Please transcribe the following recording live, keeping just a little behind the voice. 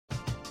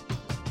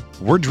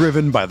We're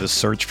driven by the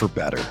search for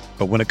better.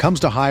 But when it comes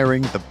to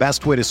hiring, the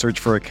best way to search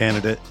for a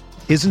candidate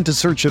isn't to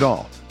search at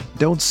all.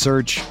 Don't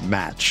search,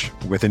 match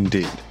with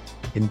Indeed.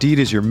 Indeed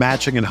is your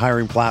matching and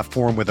hiring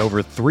platform with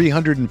over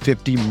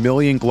 350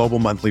 million global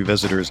monthly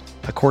visitors,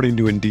 according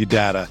to Indeed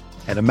data,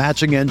 and a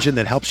matching engine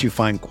that helps you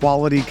find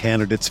quality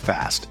candidates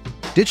fast.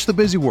 Ditch the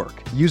busy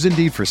work. Use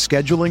Indeed for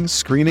scheduling,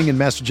 screening, and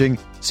messaging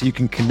so you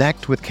can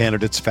connect with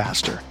candidates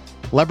faster.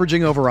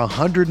 Leveraging over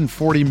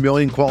 140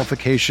 million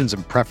qualifications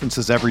and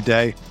preferences every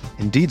day,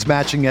 Indeed's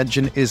matching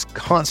engine is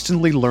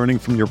constantly learning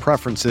from your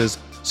preferences,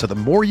 so the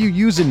more you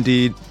use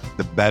Indeed,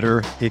 the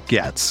better it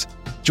gets.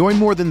 Join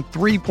more than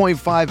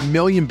 3.5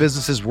 million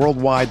businesses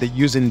worldwide that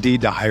use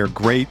Indeed to hire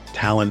great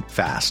talent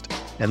fast.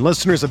 And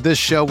listeners of this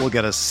show will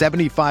get a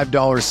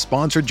 $75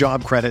 sponsored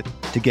job credit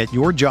to get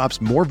your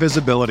jobs more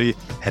visibility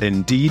at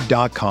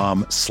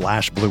Indeed.com/Blue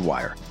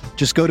Wire.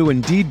 Just go to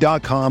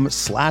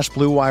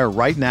Indeed.com/Blue Wire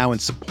right now and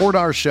support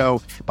our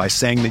show by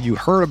saying that you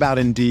heard about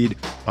Indeed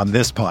on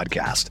this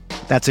podcast.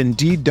 That's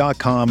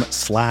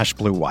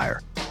Indeed.com/Blue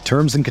Wire.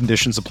 Terms and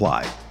conditions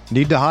apply.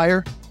 Need to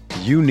hire?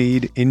 You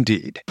need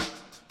Indeed.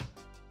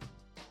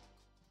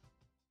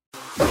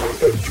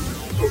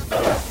 The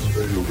Pat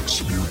Mayo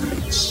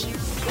Experience.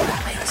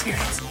 Pat Mayo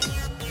Experience.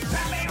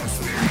 Pat Mayo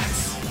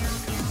Experience.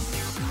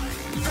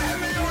 Pat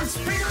Mayo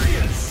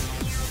Experience.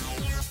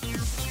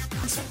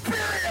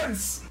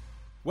 Experience.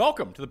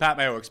 Welcome to the Pat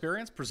Mayo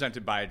Experience,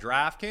 presented by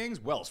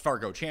DraftKings, Wells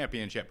Fargo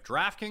Championship,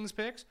 DraftKings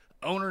picks,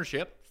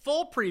 ownership,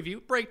 full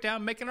preview,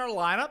 breakdown, making our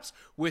lineups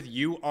with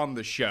you on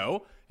the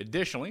show.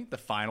 Additionally, the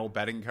final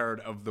betting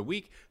card of the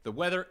week, the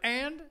weather,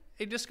 and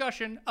a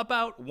discussion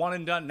about one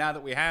and done now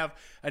that we have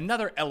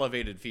another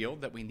elevated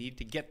field that we need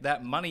to get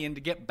that money in to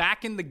get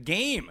back in the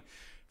game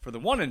for the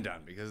one and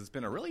done, because it's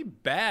been a really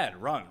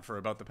bad run for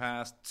about the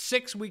past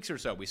 6 weeks or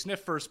so. We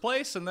sniffed first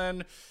place, and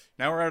then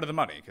now we're out of the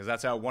money, because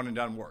that's how one and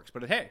done works.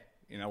 But hey,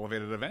 in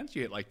elevated events,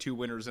 you hit like 2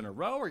 winners in a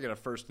row or get a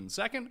first and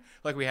second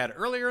like we had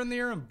earlier in the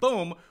year, and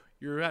boom,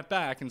 you're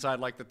back inside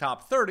like the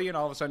top 30, and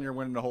all of a sudden you're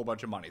winning a whole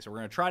bunch of money. So we're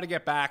going to try to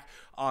get back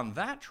on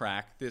that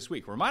track this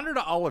week. Reminder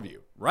to all of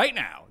you, right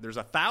now, there's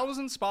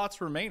 1,000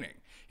 spots remaining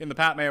in the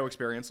Pat Mayo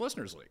Experience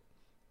Listeners League.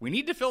 We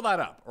need to fill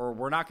that up, or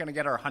we're not going to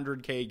get our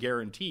 100K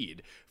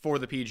guaranteed for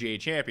the PGA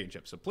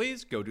Championship. So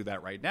please go do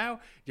that right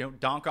now.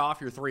 Donk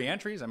off your 3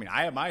 entries. I mean,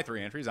 I have my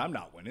 3 entries. I'm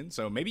not winning,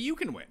 so maybe you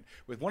can win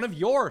with one of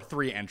your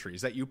 3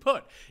 entries that you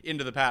put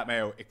into the Pat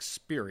Mayo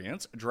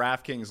Experience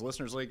DraftKings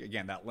Listeners League.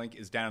 Again, that link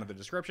is down in the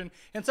description.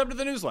 And sub to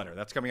the newsletter.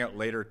 That's coming out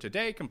later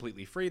today,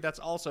 completely free. That's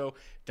also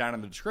down in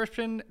the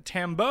description.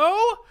 Tambo,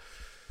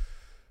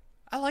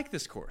 I like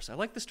this course. I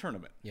like this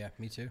tournament. Yeah,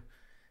 me too.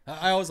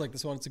 I always like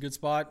this one. It's a good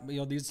spot. You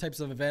know, these types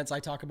of events,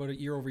 I talk about it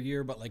year over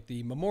year, but like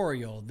the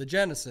Memorial, the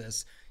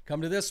Genesis,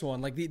 come to this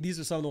one. Like these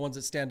are some of the ones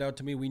that stand out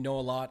to me. We know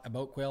a lot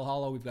about Quail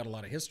Hollow. We've got a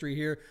lot of history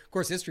here. Of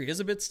course, history is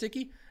a bit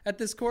sticky at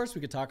this course.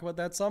 We could talk about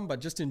that some,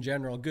 but just in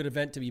general, good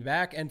event to be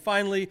back. And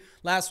finally,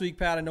 last week,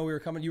 Pat, I know you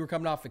were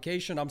coming off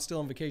vacation. I'm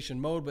still in vacation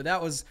mode, but that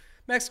was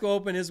Mexico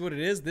Open is what it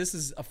is. This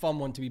is a fun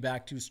one to be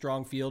back to.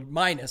 Strong field,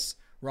 minus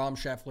Rahm,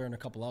 Scheffler, and a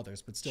couple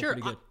others, but still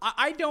pretty good.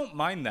 I don't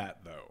mind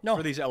that, though,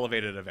 for these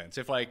elevated events.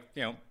 If,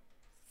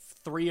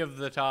 3 of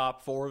the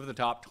top, 4 of the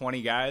top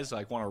 20 guys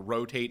want to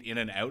rotate in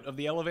and out of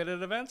the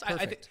elevated events,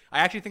 I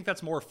actually think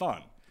that's more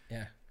fun.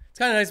 Yeah. It's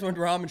kind of nice when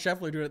Rahm and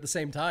Scheffler do it at the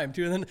same time,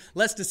 too, and then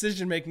less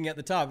decision-making at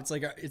the top. It's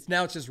like it's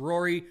just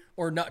Rory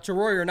or not to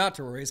Rory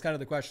is kind of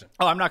the question.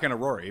 Oh, I'm not going to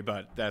Rory,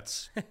 but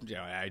that's,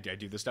 I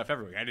do this stuff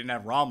every week. I didn't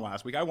have Rahm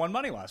last week. I won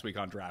money last week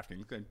on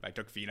DraftKings. I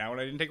took Finau and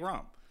I didn't take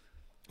Rahm.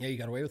 Yeah, you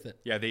got away with it.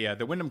 Yeah,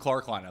 the Wyndham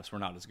Clark lineups were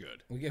not as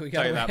good. We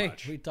got away. That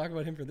much. We talked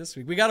about him for this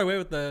week. We got away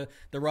with the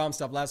Rahm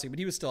stuff last week, but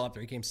he was still up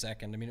there. He came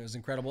second. I mean, it was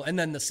incredible. And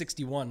then the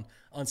 61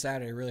 on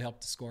Saturday really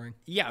helped the scoring.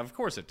 Yeah, of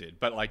course it did.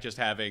 But just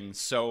having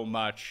so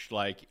much,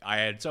 I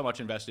had so much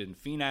invested in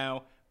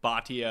Finau,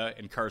 Bhatia,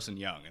 and Carson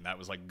Young, and that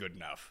was good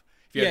enough.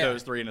 If you had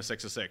those 3 and a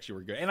 6 of 6, you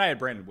were good. And I had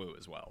Brandon Wu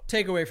as well.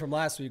 Takeaway from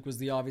last week was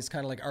the obvious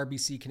kind of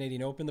RBC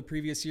Canadian Open the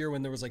previous year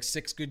when there was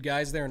 6 good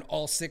guys there and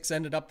all 6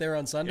 ended up there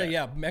on Sunday.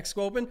 Yeah,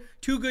 Mexico Open,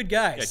 2 good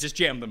guys. Yeah, just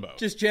jam them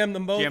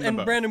both.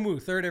 And Brandon Wu,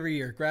 3rd every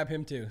year. Grab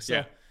him too.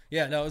 So,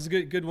 yeah, no, it was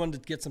a good one to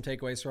get some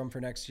takeaways from for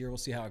next year. We'll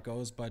see how it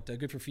goes, but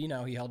good for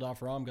Finau. He held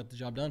off Rahm, got the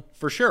job done.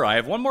 For sure. I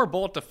have one more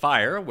bullet to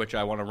fire, which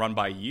I want to run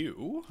by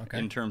you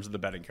in terms of the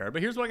betting card.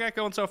 But here's what I got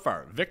going so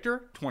far.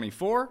 Victor,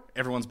 24.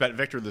 Everyone's bet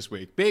Victor this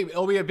week.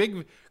 It'll be a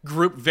big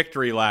group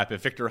victory lap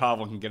if Victor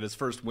Hovland can get his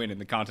first win in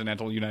the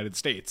continental United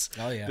States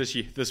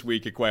this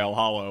week at Quail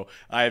Hollow.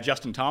 I have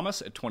Justin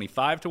Thomas at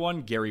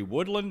 25-1, Gary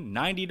Woodland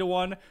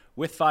 90-1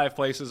 with 5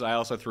 places. I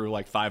also threw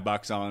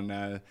 $5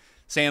 on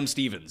Sam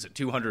Stevens at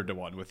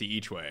 200-1 with the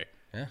each way.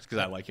 Yeah, because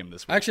I like him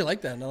this week. I actually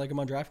like that, and I like him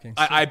on DraftKings.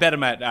 I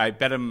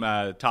bet him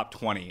top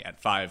 20 at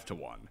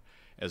 5-1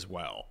 as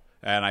well.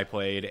 And I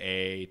played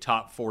a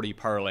top 40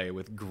 parlay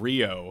with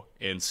Griot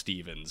and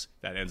Stevens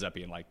that ends up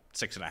being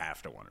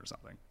 6.5-1 or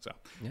something. So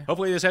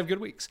hopefully they just have good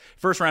weeks.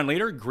 First round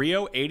leader,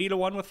 Griot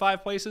 80-1 with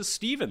 5 places.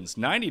 Stevens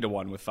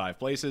 90-1 with 5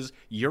 places.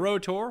 Euro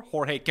Tour,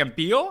 Jorge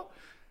Campillo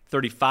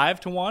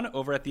 35-1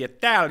 over at the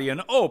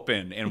Italian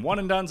Open. And one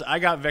and dones, I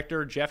got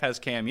Victor. Jeff has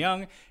Cam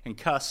Young. And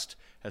Cust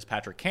has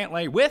Patrick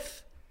Cantlay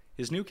with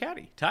his new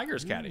caddy,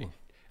 Tiger's caddy.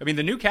 I mean,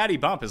 the new caddy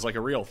bump is like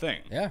a real thing.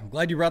 Yeah, I'm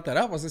glad you brought that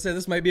up. I was going to say,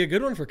 this might be a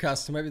good one for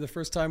Cust. It might be the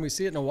first time we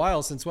see it in a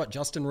while since,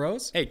 Justin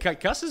Rose? Hey,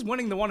 Cust is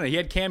winning the one. He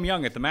had Cam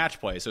Young at the match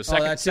play. So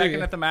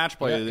second at the match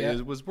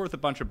play was worth a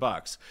bunch of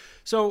bucks.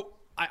 So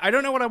I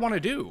don't know what I want to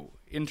do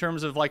in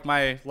terms of like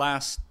my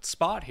last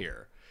spot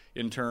here,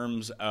 in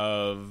terms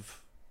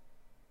of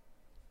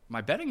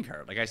my betting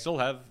card. Like I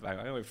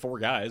only have 4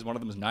 guys. One of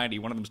them is 90.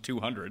 One of them is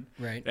 200.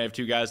 Right. I have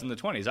 2 guys in the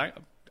 20s.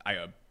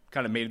 I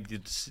kind of made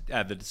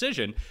the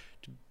decision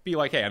to be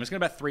like, hey, I'm just going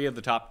to bet 3 of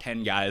the top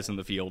 10 guys in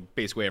the field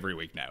basically every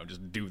week now.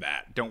 Just do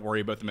that. Don't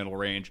worry about the middle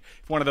range.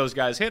 If one of those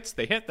guys hits,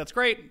 they hit. That's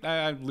great.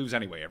 I lose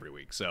anyway every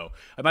week. So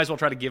I might as well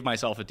try to give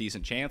myself a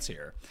decent chance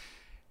here.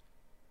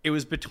 It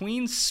was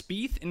between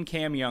Spieth and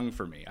Cam Young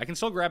for me. I can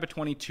still grab a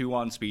 22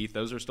 on Spieth.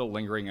 Those are still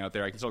lingering out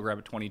there. I can still grab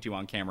a 22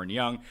 on Cameron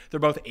Young. They're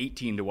both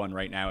 18-1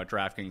 right now at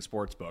DraftKings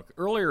Sportsbook.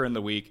 Earlier in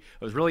the week,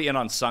 I was really in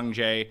on Sung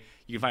Jae.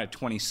 You can find a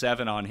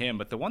 27 on him.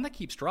 But the one that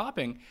keeps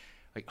dropping,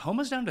 like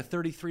Homa's down to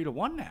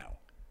 33-1 now.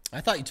 I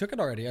thought you took it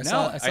already. I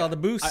saw the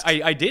boost.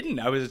 I didn't.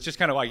 I was just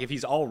kind of like, if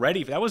he's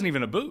already, that wasn't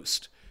even a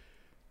boost.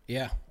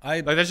 Yeah.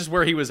 That's just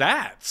where he was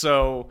at.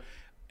 So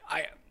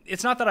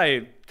it's not that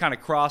I kind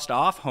of crossed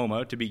off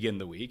Homa to begin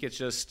the week. It's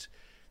just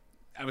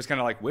I was kind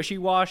of like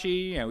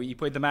wishy-washy. He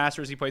played the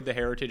Masters, he played the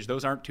Heritage.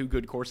 Those aren't 2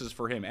 good courses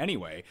for him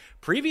anyway.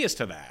 Previous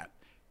to that,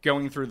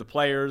 going through the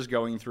Players,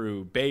 going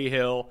through Bay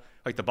Hill,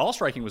 like the ball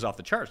striking was off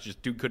the charts.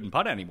 Just dude couldn't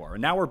putt anymore.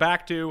 And now we're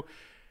back to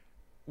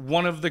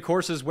one of the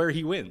courses where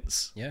he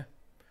wins. Yeah.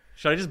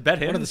 Should I just bet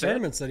him? One of the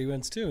tournaments that he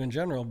wins too, in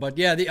general. But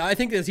yeah, I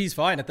think that he's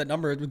fine at that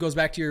number. It goes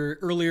back to your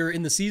earlier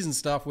in the season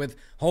stuff with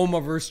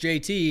Homa versus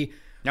JT.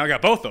 Now I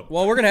got both of them.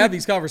 Well, we're going to have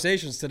these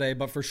conversations today,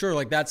 but for sure,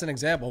 like that's an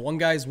example. One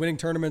guy's winning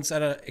tournaments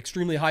at an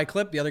extremely high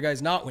clip. The other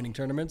guy's not winning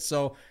tournaments.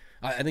 So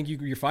I think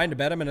you're fine to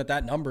bet him. And at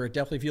that number, it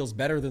definitely feels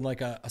better than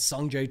like a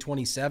Sung Jae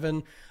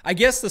 27. I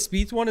guess the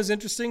Spieth one is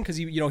interesting because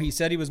he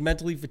said he was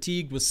mentally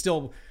fatigued, was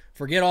still,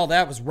 forget all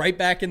that, was right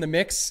back in the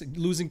mix,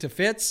 losing to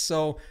Fitz.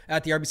 So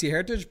at the RBC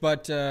Heritage,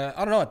 but I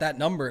don't know, at that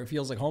number, it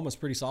feels like Homa's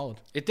pretty solid.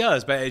 It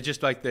does, but it's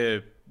just like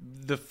the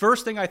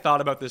first thing I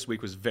thought about this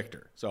week was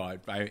Victor. So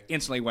I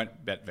instantly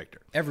went bet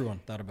Victor. Everyone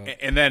thought about it.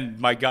 And then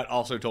my gut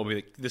also told me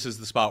that this is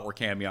the spot where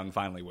Cam Young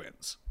finally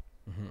wins.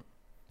 Mm-hmm.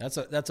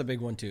 That's a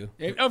big one too.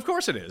 Of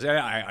course it is.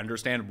 I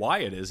understand why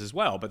it is as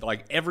well, but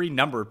like every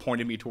number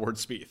pointed me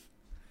towards Spieth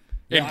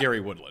and Gary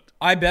Woodland.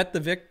 I bet the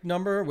Vic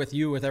number with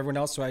everyone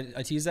else, so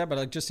I tease that, but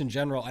like just in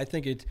general, I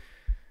think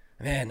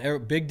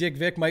Big Dick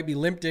Vic might be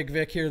Limp Dick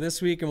Vic here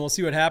this week, and we'll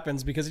see what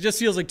happens because it just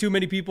feels like too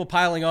many people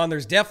piling on.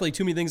 There's definitely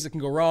too many things that can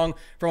go wrong.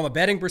 From a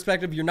betting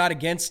perspective, you're not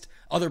against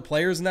other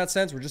players in that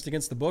sense. We're just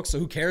against the book, so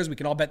who cares? We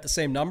can all bet the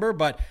same number,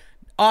 but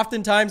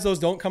oftentimes those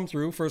don't come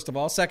through, first of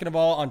all. Second of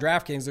all, on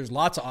DraftKings, there's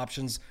lots of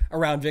options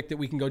around Vic that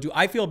we can go do.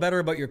 I feel better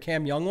about your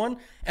Cam Young one,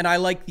 and I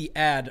like the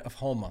ad of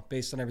Homa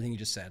based on everything you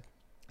just said.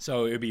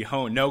 So it would be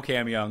no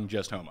Cam Young,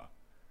 just Homa.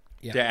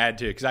 Yep. To add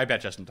to, because I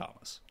bet Justin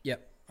Thomas.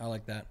 Yep, I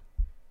like that.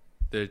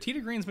 The tee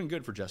to green's been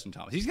good for Justin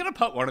Thomas. He's going to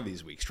putt one of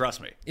these weeks, trust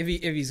me. If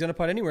he's going to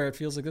putt anywhere, it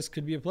feels like this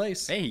could be a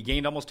place. Hey, he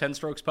gained almost 10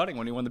 strokes putting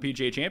when he won the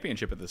PGA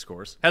Championship at this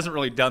course. Hasn't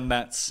really done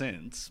that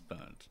since,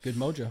 but good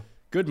mojo.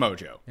 Good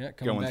mojo. Yeah,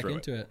 coming going back through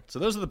into it. So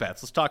those are the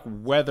bets. Let's talk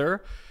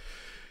weather.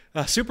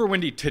 Super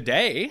windy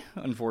today,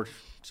 unfortunately.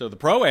 So the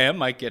Pro-Am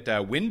might get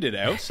winded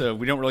out, so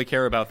we don't really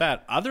care about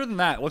that. Other than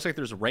that, it looks like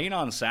there's rain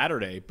on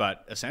Saturday,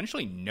 but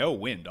essentially no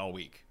wind all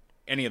week,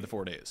 any of the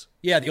 4 days.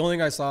 Yeah, the only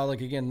thing I saw, like,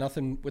 again,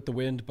 nothing with the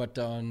wind, but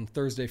on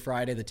Thursday,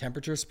 Friday, the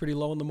temperature's pretty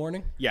low in the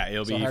morning. Yeah,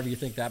 it'll be... however you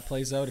think that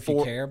plays out, if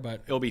you care,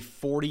 but... It'll be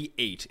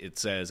 48, it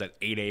says, at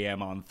 8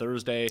 a.m. on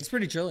Thursday. It's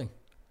pretty chilly.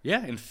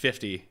 Yeah, and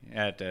 50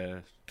 at...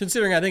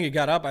 Considering I think it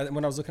got up,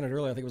 when I was looking at it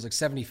earlier, I think it was like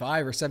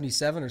 75 or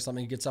 77 or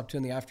something it gets up to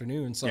in the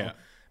afternoon, so... Yeah.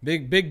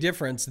 Big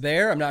difference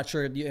there. I'm not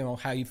sure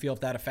how you feel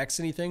if that affects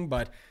anything,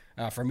 but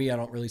for me, I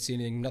don't really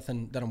see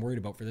nothing that I'm worried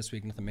about for this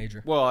week, nothing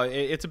major. Well,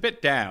 it's a bit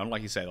down,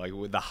 like you said, like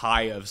with the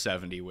high of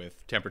 70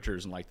 with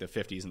temperatures in like the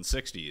 50s and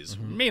 60s,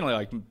 mainly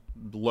like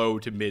low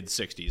to mid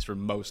 60s for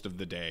most of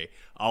the day,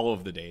 all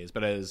of the days.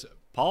 But as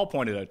Paul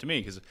pointed out to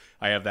me, because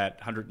I have that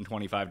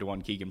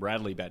 125-1 Keegan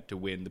Bradley bet to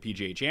win the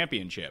PGA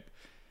Championship.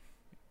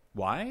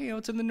 Why?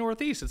 It's in the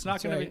Northeast. It's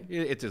not going to be.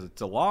 It's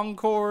a long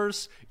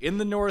course in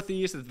the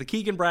Northeast. It's the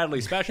Keegan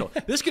Bradley Special.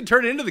 This could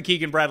turn into the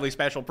Keegan Bradley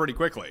Special pretty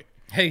quickly.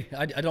 Hey,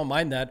 I don't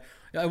mind that.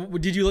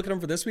 Did you look at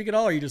him for this week at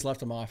all, or you just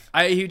left him off?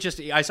 I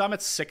saw him at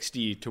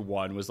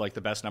 60-1 was like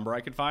the best number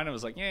I could find. I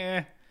was like,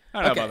 I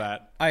don't know about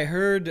that. I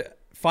heard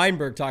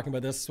Feinberg talking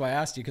about this, so I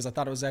asked you because I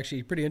thought it was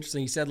actually pretty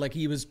interesting. He said like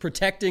he was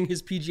protecting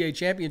his PGA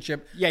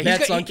Championship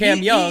bets on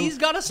Cam Young he's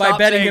got to by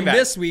betting him that.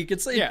 This week.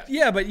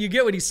 But you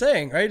get what he's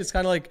saying, right? It's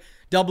kind of like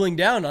doubling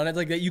down on it,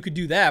 like that you could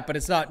do that, but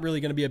it's not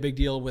really going to be a big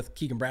deal with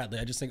Keegan Bradley.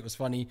 I just think it was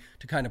funny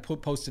to kind of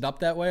post it up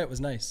that way. It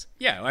was nice.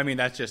 Yeah, I mean,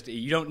 that's just,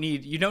 you don't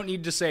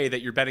need to say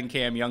that you're betting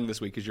Cam Young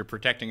this week because you're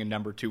protecting a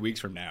number 2 weeks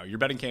from now. You're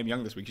betting Cam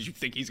Young this week because you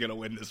think he's going to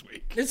win this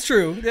week. It's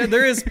true.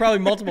 There is probably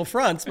multiple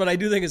fronts, but I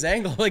do think his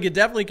angle, like it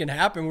definitely can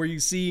happen where you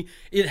see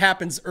it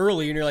happens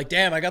early and you're like,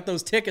 damn, I got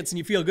those tickets, and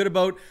you feel good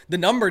about the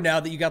number now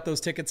that you got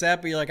those tickets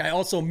at, but you're like, I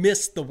also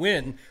missed the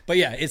win. But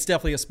yeah, it's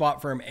definitely a spot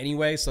for him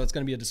anyway, so it's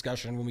going to be a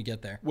discussion when we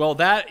get there. Well,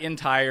 that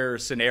entire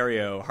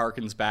scenario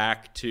harkens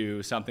back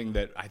to something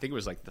that I think it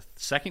was like the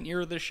second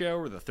year of the show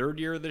or the third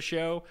year of the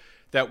show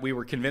that we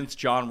were convinced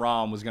John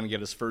Rahm was going to get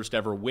his first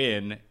ever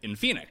win in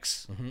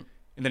Phoenix. Mm-hmm.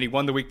 And then he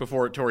won the week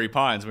before at Torrey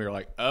Pines, and we were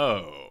like,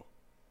 oh,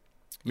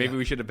 maybe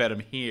we should have bet him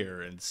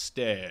here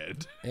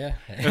instead. Yeah.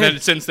 And then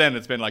since then,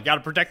 it's been like, got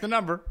to protect the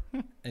number.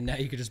 And now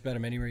you could just bet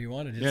him anywhere you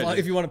wanted.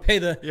 If you want to pay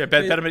the... Yeah,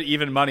 bet him at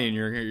even money, and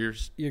you're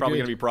probably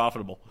going to be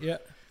profitable. Yeah.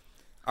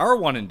 Our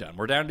one and done.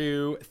 We're down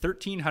to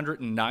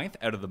 1,309th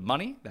out of the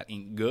money. That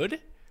ain't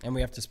good. And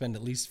we have to spend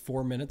at least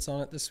 4 minutes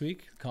on it this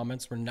week.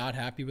 Comments were not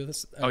happy with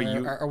us.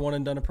 Our one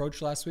and done approach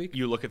last week.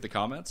 You look at the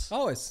comments?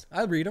 Always.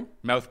 I read them.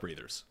 Mouth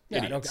breathers.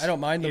 Yeah, I don't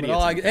mind them at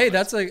all. Hey,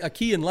 that's a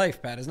key in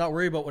life, Pat, is not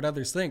worry about what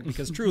others think,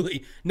 because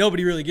truly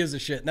nobody really gives a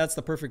shit. And that's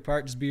the perfect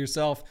part. Just be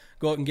yourself.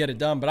 Go out and get it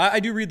done. But I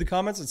do read the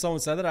comments, and someone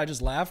said that. I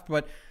just laughed.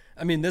 But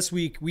I mean, this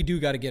week we do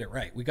got to get it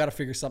right. We got to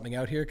figure something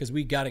out here because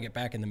we got to get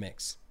back in the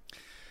mix.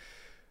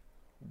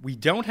 We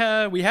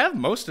have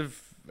most of,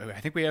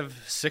 I think we have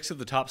 6 of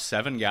the top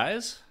 7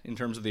 guys in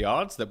terms of the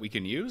odds that we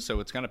can use.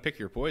 So it's going to pick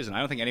your poison. I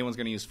don't think anyone's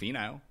going to use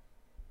Finau.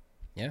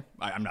 Yeah.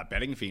 I'm not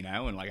betting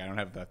Finau, and I don't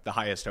have the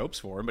highest hopes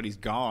for him, but he's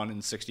gone in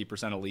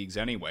 60% of leagues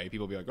anyway.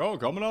 People will be like, oh,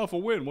 coming off a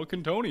win, what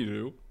can Tony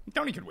do?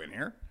 Tony could win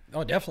here.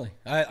 Oh, definitely.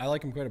 I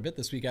like him quite a bit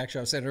this week, actually.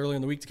 I said earlier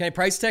in the week,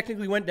 price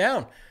technically went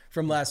down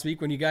from last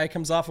week. When your guy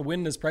comes off a win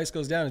and his price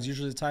goes down, it's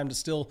usually the time to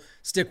still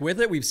stick with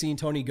it. We've seen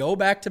Tony go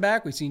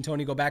back-to-back. We've seen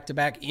Tony go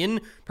back-to-back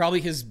in probably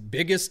his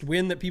biggest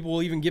win that people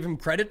will even give him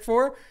credit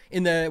for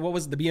in the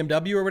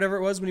BMW or whatever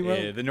it was when he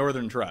won? The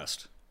Northern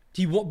Trust.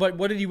 But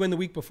what did he win the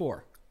week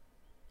before?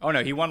 Oh,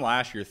 no, he won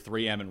last year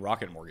 3M and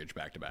Rocket Mortgage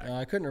back-to-back.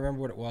 I couldn't remember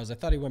what it was. I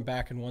thought he went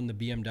back and won the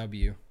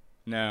BMW.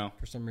 No.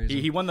 For some reason.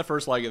 He won the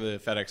first leg of the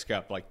FedEx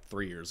Cup like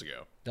 3 years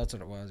ago. That's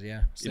what it was,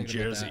 yeah. In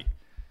Jersey.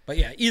 But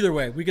yeah, either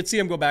way, we could see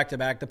him go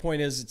back-to-back. The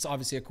point is, it's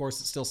obviously a course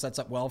that still sets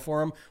up well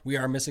for him. We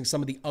are missing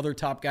some of the other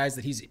top guys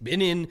that he's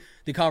been in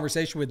the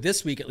conversation with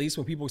this week, at least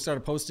when people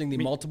started posting the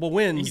multiple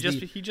wins.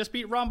 He just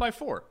beat Rahm by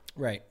 4.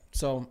 Right.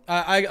 So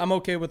I'm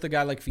okay with a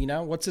guy like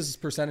Finau. What's his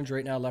percentage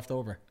right now left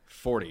over?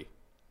 40.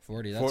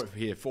 40.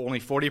 Only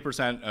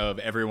 40% of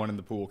everyone in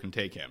the pool can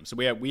take him. So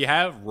we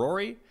have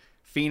Rory,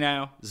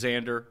 Finau,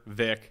 Xander,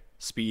 Vic,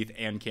 Spieth,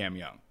 and Cam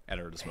Young at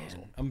our disposal.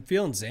 Man, I'm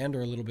feeling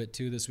Xander a little bit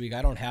too this week.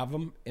 I don't have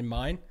him in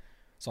mine,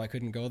 so I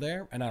couldn't go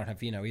there, and I don't have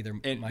Finau either.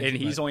 And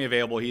he's only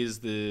available. He's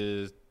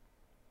 54%.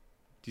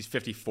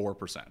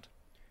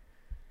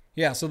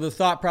 Yeah. So the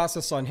thought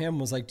process on him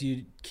was like,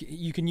 you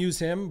can use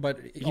him,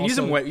 but you can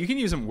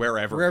use him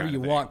wherever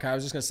you want. I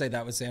was just gonna say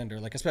that with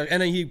Xander, like especially,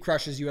 and then he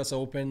crushes U.S.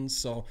 Opens,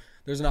 so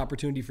there's an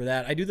opportunity for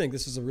that. I do think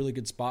this is a really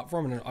good spot for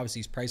him, and obviously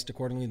he's priced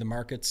accordingly. The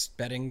market's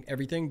betting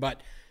everything,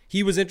 but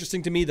he was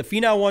interesting to me. The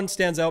Finau one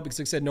stands out because,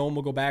 like I said, no one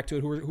will go back to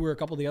it. Who are a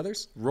couple of the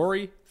others?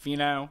 Rory,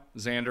 Finau,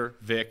 Xander,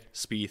 Vic,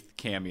 Spieth,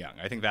 Cam Young.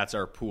 I think that's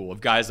our pool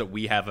of guys that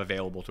we have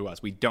available to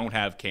us. We don't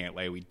have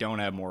Cantlay. We don't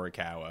have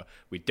Morikawa.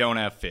 We don't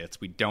have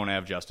Fitz. We don't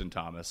have Justin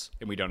Thomas.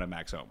 And we don't have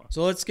Max Homa.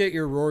 So let's get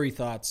your Rory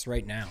thoughts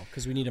right now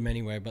because we need them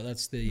anyway. But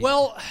that's the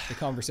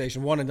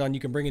conversation. One and done.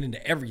 You can bring it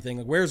into everything.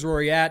 Like, where's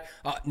Rory at?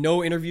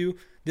 No interview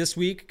this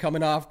week,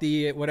 coming off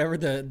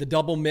the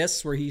double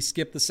miss where he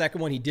skipped the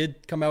second one. He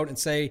did come out and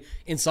say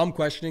in some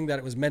questioning that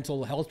it was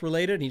mental health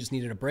related and he just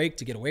needed a break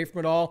to get away from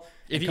it all.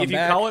 If you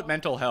call it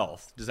mental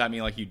health, does that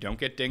mean like you don't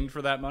get dinged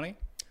for that money?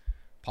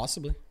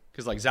 Possibly.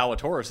 Because like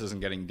Zalatoris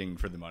isn't getting dinged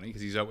for the money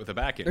because he's out with a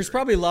back injury. There's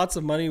probably lots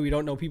of money we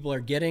don't know people are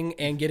getting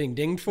and getting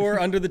dinged for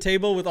under the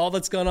table with all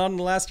that's gone on in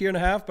the last year and a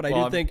half. But I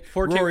do think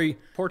Rory...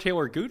 Poor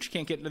Taylor Gooch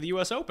can't get into the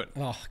U.S. Open.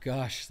 Oh,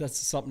 gosh. That's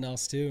something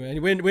else, too.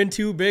 And win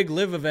 2 big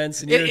live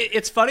events. And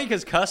it's funny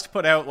because Cust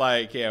put out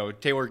like,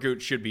 Taylor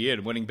Gooch should be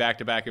in, winning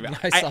back-to-back events.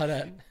 I saw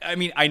that. I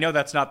mean, I know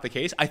that's not the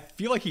case. I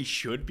feel like he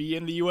should be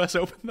in the U.S.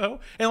 Open, though.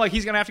 And like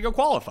he's going to have to go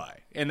qualify.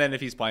 And then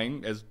if he's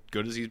playing as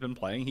good as he's been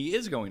playing, he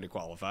is going to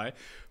qualify.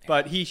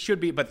 But he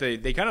should be. But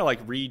they kind of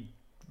like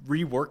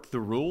reworked the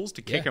rules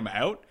to kick him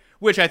out,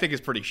 which I think is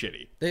pretty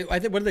shitty. I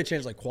think, what did they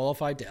change? Like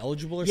qualified to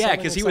eligible or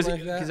something? Yeah,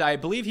 because I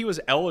believe he was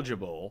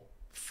eligible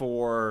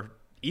for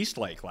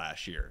Eastlake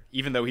last year,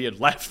 even though he had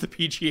left the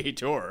PGA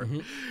Tour.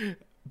 Mm-hmm.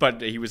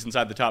 But he was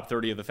inside the top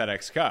 30 of the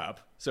FedEx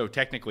Cup. So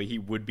technically he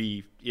would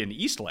be in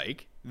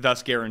Eastlake,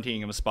 thus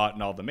guaranteeing him a spot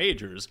in all the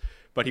majors.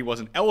 But he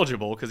wasn't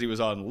eligible because he was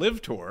on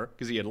Live Tour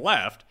because he had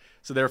left.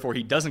 So therefore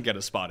he doesn't get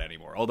a spot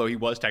anymore, although he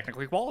was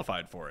technically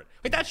qualified for it.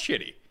 Like, that's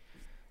shitty.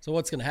 So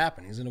what's going to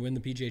happen? He's going to win the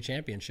PGA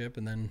Championship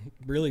and then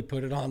really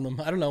put it on them.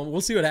 I don't know.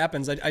 We'll see what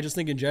happens. I just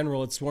think in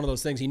general it's one of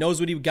those things. He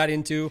knows what he got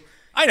into.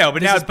 I know,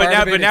 but This now, is part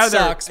of it. It they're.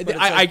 sucks, but it's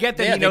I like, get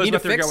that yeah, he they knows need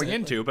what to they're fix going it.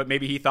 into, but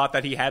maybe he thought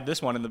that he had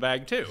this one in the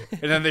bag too,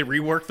 and then they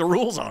reworked the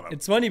rules on him.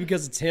 It's funny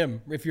because it's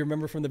him. If you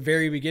remember from the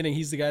very beginning,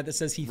 he's the guy that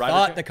says he Ryder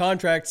thought check? the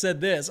contract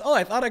said this. Oh,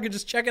 I thought I could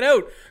just check it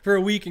out for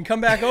a week and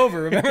come back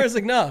over. Remember, it's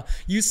like, no,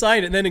 you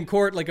signed it. And then in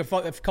court, like a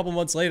couple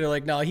months later,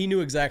 like, no, he knew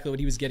exactly what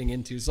he was getting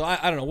into. So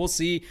I don't know. We'll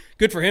see.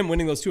 Good for him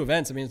winning those two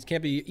events. I mean, it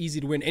can't be easy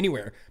to win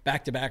anywhere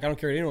back to back. I don't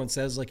care what anyone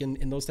says. Like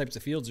in those types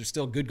of fields, there's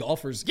still good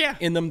golfers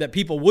in them that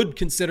people would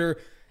consider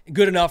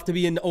good enough to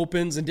be in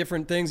opens and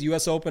different things,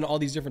 U.S. Open, all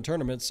these different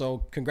tournaments.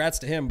 So congrats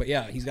to him. But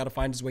yeah, he's got to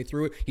find his way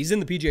through it. He's in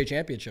the PGA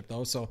Championship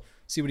though, so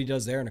see what he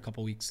does there in a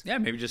couple weeks. Yeah,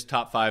 maybe just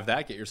top 5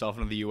 that, get yourself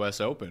into the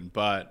U.S. Open.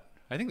 But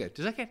I think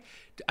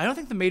I don't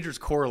think the majors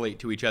correlate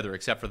to each other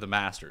except for the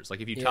Masters.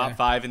 Like if you top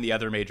 5 in the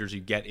other majors, you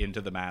get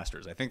into the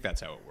Masters. I think that's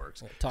how it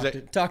works.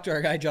 Talk to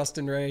our guy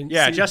Justin Ray.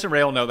 Yeah, Justin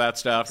Ray will know that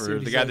stuff, or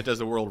the guy that does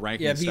the world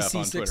ranking stuff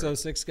on VC Twitter.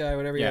 606 guy,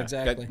 whatever. Yeah,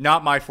 exactly.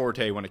 Not my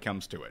forte when it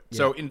comes to it. Yeah.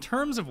 So in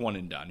terms of one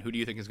and done, who do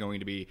you think is going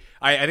to be?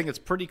 I think it's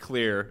pretty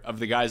clear of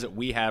the guys that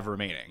we have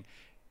remaining.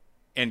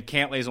 And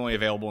Cantlay is only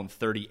available in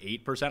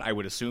 38%. I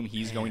would assume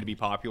he's going to be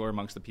popular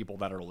amongst the people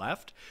that are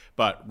left.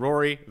 But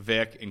Rory,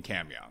 Vic, and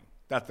Cam Young.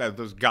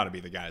 Those got to be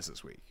the guys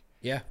this week.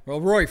 Yeah,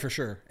 well, Rory for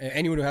sure.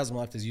 Anyone who has him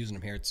left is using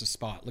him here. It's a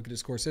spot. Look at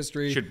his course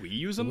history. Should we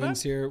use him then?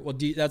 Here. Well,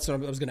 that's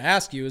what I was going to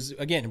ask you. Is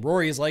again,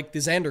 Rory is like the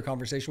Xander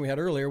conversation we had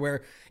earlier,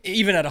 where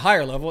even at a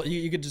higher level,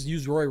 you could just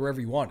use Rory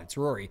wherever you want. It's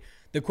Rory.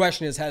 The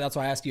question is, that's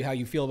why I asked you how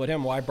you feel about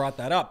him. Why I brought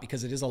that up,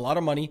 because it is a lot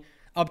of money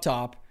up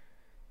top.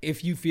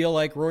 If you feel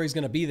like Rory's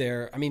going to be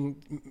there, I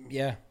mean,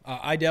 yeah,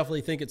 I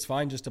definitely think it's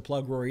fine just to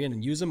plug Rory in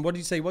and use him. What did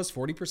you say he was,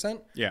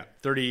 40%? Yeah,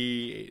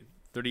 38%,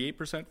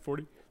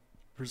 40%,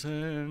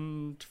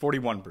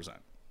 41%.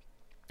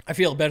 I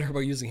feel better about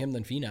using him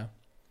than Finau.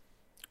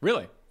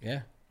 Really?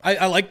 Yeah.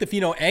 I like the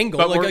Finau angle.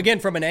 But like, again,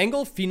 from an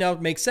angle,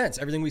 Finau makes sense.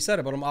 Everything we said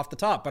about him off the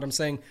top. But I'm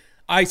saying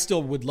I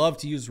still would love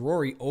to use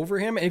Rory over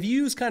him. And if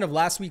you use kind of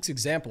last week's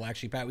example,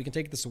 actually, Pat, we can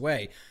take this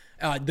away.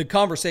 The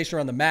conversation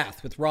around the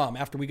math with Rahm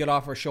after we got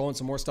off our show and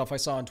some more stuff I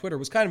saw on Twitter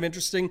was kind of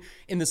interesting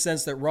in the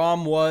sense that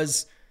Rahm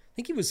was, I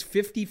think he was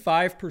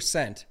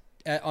 55%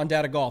 on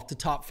Data Golf to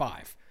top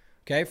 5.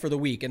 Okay, for the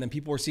week. And then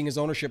people were seeing his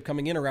ownership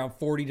coming in around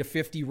 40 to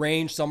 50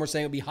 range. Some were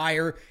saying it would be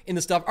higher in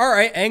the stuff. All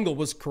right, angle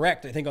was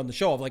correct, I think, on the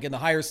show of like in the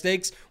higher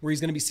stakes where he's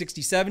going to be 60,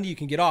 70, you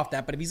can get off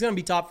that. But if he's going to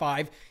be top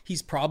 5,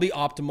 he's probably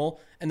optimal.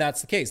 And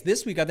that's the case.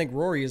 This week, I think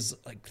Rory is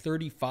like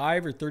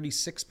 35 or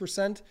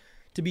 36%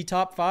 to be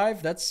top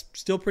 5. That's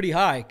still pretty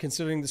high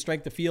considering the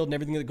strength of field and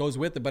everything that goes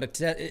with it. But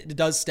it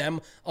does stem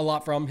a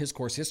lot from his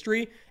course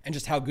history and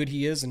just how good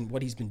he is and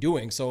what he's been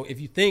doing. So if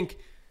you think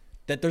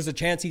that there's a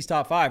chance he's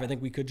top 5, I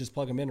think we could just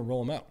plug him in and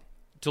roll him out.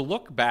 To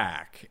look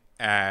back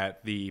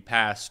at the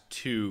past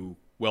 2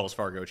 Wells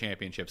Fargo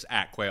championships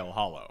at Quail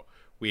Hollow,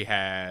 we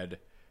had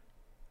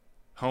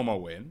Homa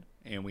win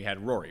and we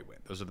had Rory win.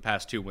 Those are the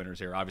past 2 winners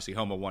here. Obviously,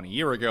 Homa won a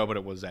year ago, but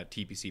it was at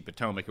TPC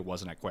Potomac. It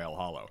wasn't at Quail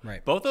Hollow.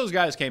 Right. Both those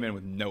guys came in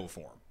with no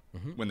form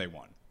when they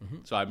won.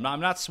 So I'm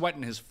not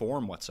sweating his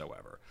form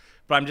whatsoever.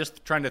 But I'm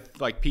just trying to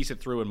like piece it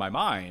through in my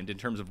mind in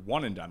terms of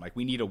one and done. Like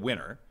we need a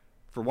winner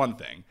for one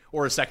thing,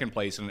 or a second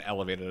place in an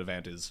elevated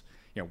event is,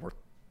 worth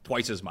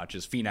twice as much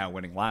as Finau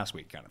winning last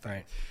week kind of thing.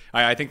 Right.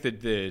 I think that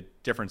the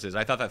difference is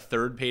I thought that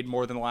third paid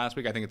more than last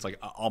week. I think it's like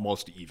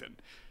almost even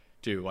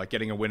to like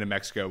getting a win in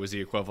Mexico is the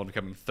equivalent of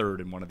coming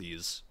third in one of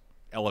these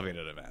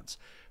elevated events.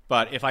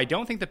 But if I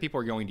don't think that people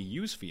are going to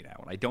use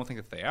Finau, and I don't think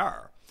that they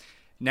are,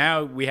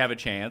 now we have a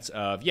chance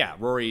of,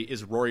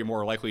 is Rory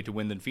more likely to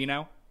win than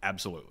Finau?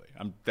 Absolutely.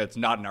 That's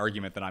not an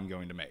argument that I'm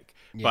going to make.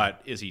 Yeah.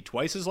 But is he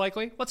twice as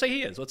likely? Let's say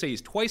he is. Let's say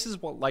he's twice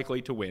as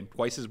likely to win,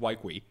 twice as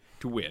likely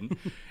to win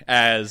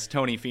as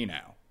Tony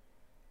Finau.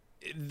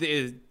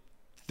 The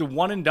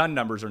one and done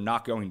numbers are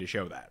not going to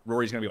show that.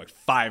 Rory's going to be like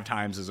 5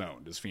 times as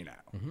owned as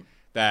Finau.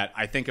 That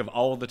I think of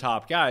all of the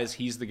top guys,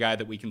 he's the guy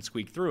that we can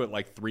squeak through at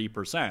like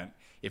 3%.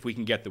 If we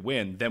can get the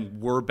win, then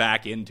we're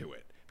back into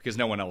it because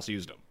no one else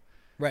used him.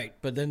 Right.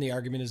 But then the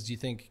argument is, do you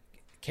think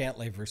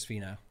Cantlay versus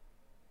Finau?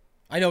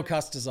 I know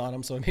Custa's on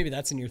him, so maybe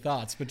that's in your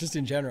thoughts, but just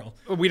in general.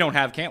 We don't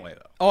have Cantlay,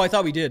 though. Oh, I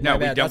thought we did. No,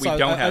 we don't have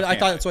Cantlay. I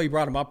thought that's why you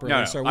brought him up earlier.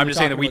 No. So I'm just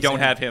saying that we don't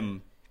have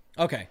him.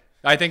 Okay.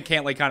 I think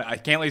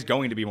Cantlay's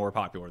going to be more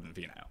popular than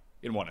Finau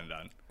in one and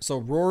done. So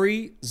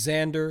Rory,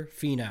 Xander,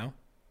 Finau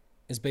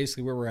is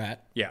basically where we're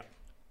at. Yeah.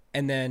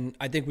 And then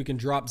I think we can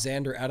drop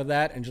Xander out of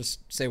that and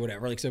just say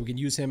whatever. Like, so we can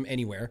use him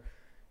anywhere.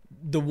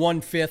 The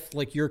 1/5,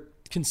 like you're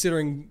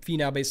considering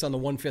Finau based on the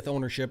 1/5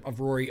 ownership of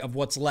Rory of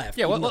what's left.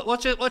 Yeah,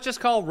 let's just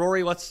call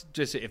Rory. Let's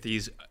just, if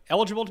he's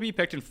eligible to be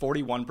picked in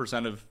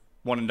 41% of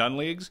one and done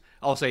leagues,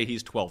 I'll say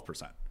he's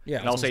 12%. Yeah,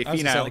 and I'll say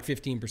Finau say like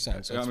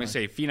 15%. So I'm going to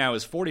say Finau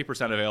is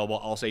 40% available.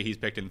 I'll say he's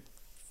picked in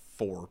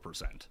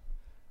 4%.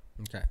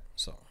 Okay,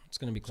 so it's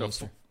going to be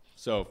closer.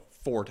 So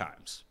 4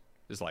 times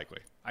is likely.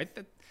 I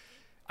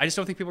just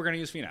don't think people are going to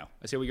use Finau.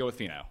 I say we go with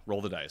Finau.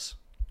 Roll the dice.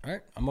 All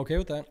right, I'm okay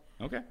with that.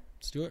 Okay.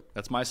 Let's do it.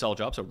 That's my sell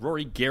job. So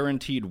Rory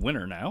guaranteed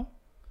winner now.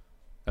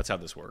 That's how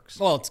this works.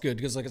 Well, it's good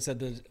because, like I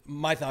said,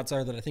 my thoughts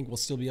are that I think we'll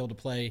still be able to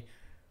play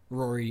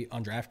Rory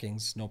on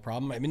DraftKings, no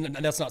problem. I mean,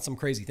 that's not some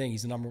crazy thing.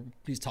 He's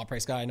top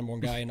price guy, number one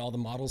guy in all the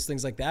models,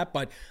 things like that.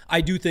 But I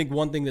do think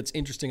one thing that's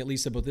interesting, at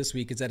least about this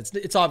week, is that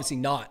it's obviously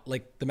not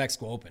like the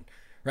Mexico Open,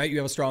 right? You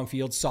have a strong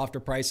field, softer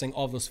pricing,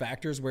 all those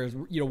factors. Whereas,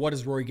 what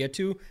does Rory get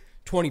to?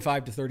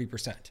 25 to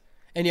 30%.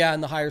 And yeah,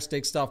 in the higher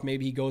stakes stuff,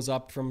 maybe he goes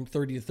up from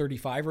 30 to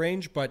 35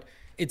 range, but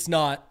it's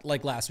not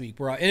like last week.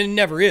 And it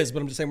never is,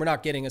 but I'm just saying we're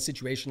not getting a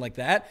situation like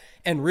that.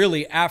 And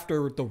really,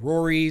 after the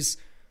Rorys,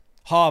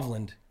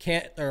 Hovland,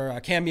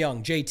 Cam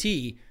Young,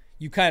 JT,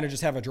 you kind of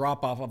just have a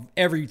drop-off of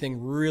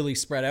everything really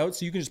spread out.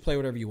 So you can just play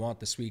whatever you want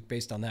this week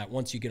based on that.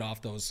 Once you get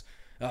off those,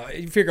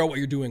 you figure out what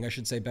you're doing, I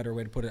should say, better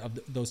way to put it, of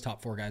those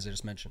top four guys I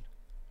just mentioned.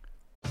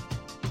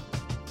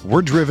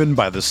 We're driven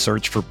by the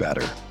search for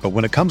better. But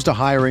when it comes to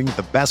hiring,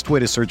 the best way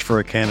to search for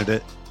a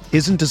candidate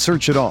isn't to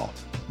search at all.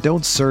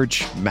 Don't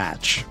search,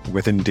 match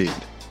with Indeed.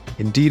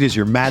 Indeed is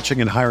your matching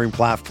and hiring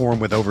platform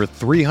with over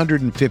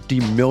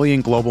 350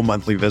 million global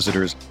monthly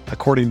visitors,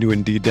 according to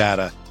Indeed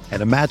data,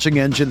 and a matching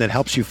engine that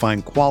helps you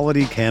find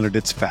quality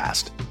candidates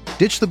fast.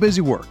 Ditch the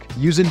busy work.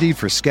 Use Indeed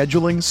for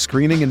scheduling,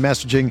 screening, and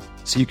messaging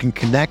so you can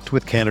connect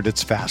with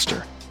candidates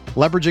faster.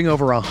 Leveraging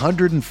over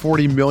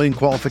 140 million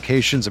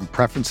qualifications and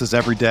preferences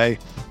every day,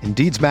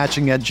 Indeed's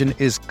matching engine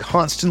is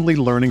constantly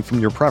learning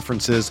from your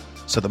preferences,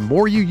 so the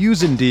more you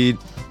use Indeed,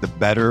 the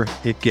better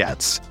it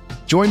gets.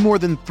 Join more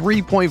than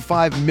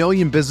 3.5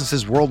 million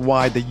businesses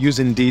worldwide that use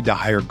Indeed to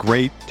hire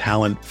great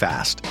talent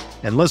fast.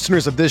 And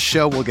listeners of this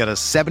show will get a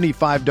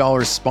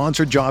 $75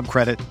 sponsored job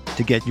credit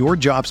to get your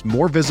jobs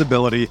more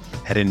visibility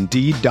at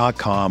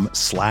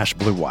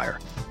Indeed.com/Blue Wire.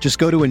 Just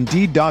go to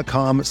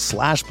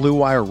Indeed.com/Blue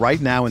Wire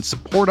right now and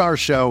support our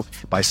show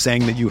by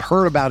saying that you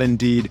heard about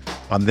Indeed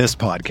on this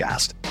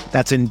podcast.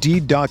 That's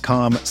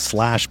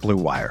Indeed.com/Blue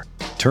Wire.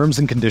 Terms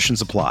and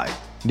conditions apply.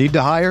 Need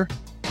to hire?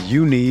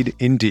 You need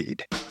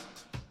Indeed.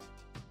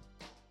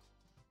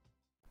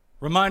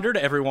 Reminder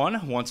to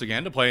everyone, once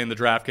again, to play in the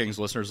DraftKings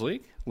Listeners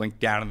League. Link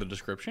down in the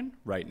description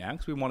right now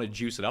because we want to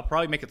juice it up.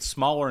 Probably make it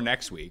smaller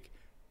next week.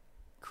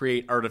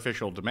 Create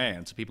artificial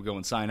demand so people go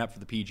and sign up for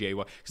the PGA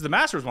one. Because the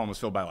Masters one was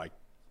filled by like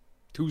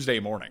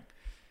Tuesday morning.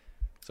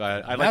 So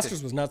I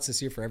Masters was nuts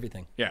this year for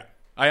everything. Yeah.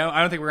 I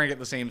don't think we're going to get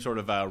the same sort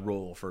of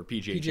rule for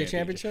PGA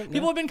Championship.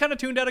 People have been kind of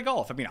tuned out of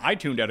golf. I mean, I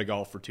tuned out of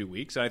golf for 2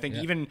 weeks. And I think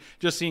even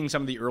just seeing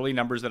some of the early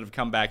numbers that have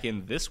come back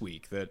in this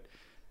week that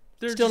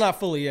they're still not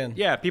fully in.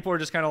 Yeah, people are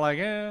just kind of like,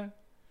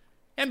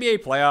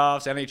 NBA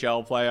playoffs,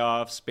 NHL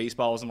playoffs,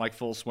 baseball is in like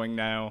full swing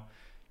now.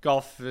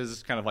 Golf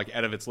is kind of like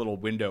out of its little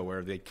window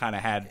where they kind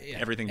of had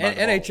everything by the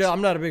NHL, balls.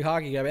 I'm not a big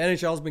hockey guy, but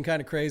NHL's been kind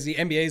of crazy.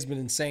 NBA's been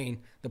insane,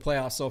 the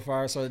playoffs so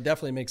far, so it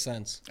definitely makes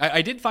sense.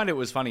 I did find it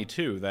was funny,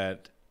 too,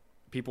 that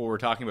people were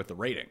talking about the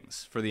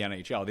ratings for the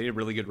NHL. They did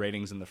really good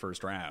ratings in the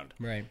first round.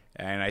 Right.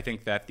 And I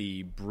think that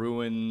the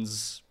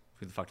Bruins...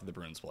 Who the fuck did the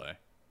Bruins play?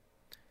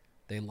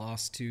 They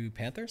lost to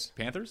Panthers?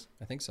 Panthers?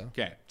 I think so.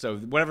 Okay. So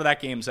whatever that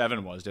Game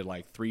 7 was did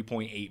like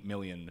 3.8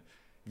 million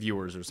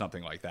viewers or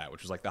something like that,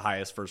 which was like the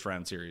highest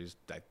first-round series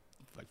like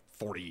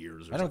 40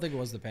 years or I don't think it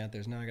was the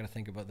Panthers. Now I got to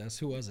think about this.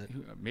 Who was it?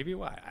 Maybe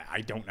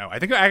I don't know. I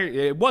think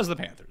it was the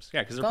Panthers.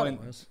 Yeah, because they're playing.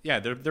 Yeah,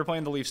 they're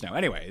playing the Leafs now.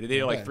 Anyway, they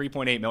did like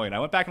 3.8 million. I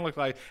went back and looked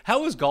like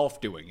how is golf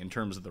doing in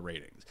terms of the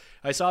ratings.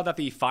 I saw that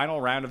the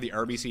final round of the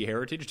RBC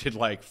Heritage did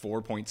like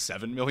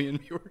 4.7 million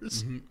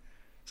viewers. Mm-hmm.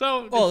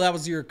 So, that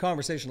was your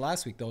conversation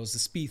last week, though. Was the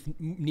Spieth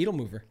needle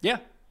mover? Yeah,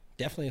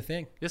 definitely a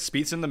thing. Yeah,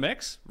 Spieth's in the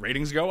mix.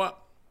 Ratings go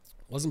up.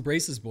 Wasn't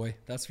Brace's boy,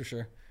 that's for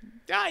sure.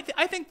 I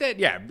think that,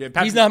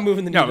 he's not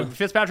moving the needle. No,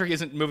 Fitzpatrick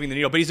isn't moving the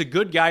needle, but he's a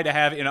good guy to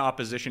have in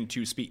opposition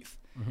to Spieth.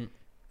 Mm-hmm.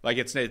 Like,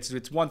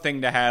 it's one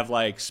thing to have,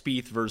 like,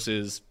 Spieth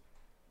versus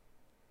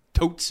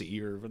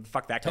Tootsie, or what the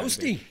fuck that guy is.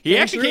 Toasty. He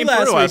actually came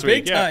through last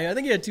week. Big time. I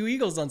think he had 2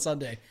 eagles on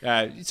Sunday.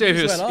 So if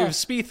it was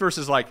Spieth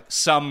versus, like,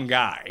 some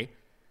guy,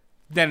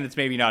 then it's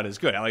maybe not as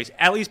good.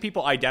 At least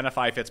people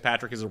identify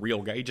Fitzpatrick as a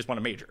real guy. He just won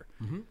a major.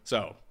 Mm-hmm.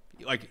 So,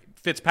 like,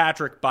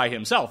 Fitzpatrick by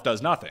himself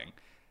does nothing.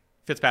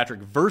 Fitzpatrick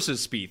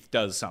versus Spieth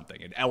does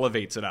something. It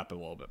elevates it up a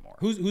little bit more.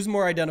 Who's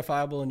more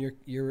identifiable in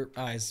your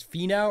eyes,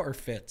 Finau or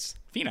Fitz?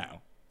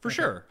 Finau, for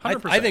sure,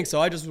 100%. I think so.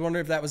 I just wonder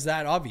if that was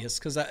that obvious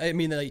because I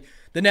mean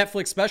the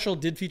Netflix special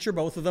did feature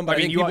both of them, but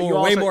I think people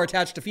were way more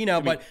attached to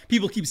Finau. But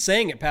people keep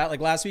saying it, Pat. Like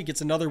last week,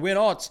 it's another win.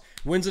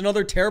 Wins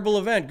another terrible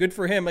event. Good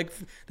for him. Like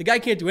the guy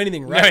can't do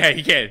anything right. No, yeah,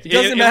 he can't. It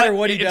doesn't matter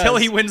what he does until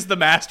he wins the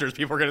Masters.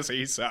 People are gonna say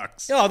he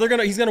sucks. No,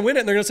 he's gonna win it,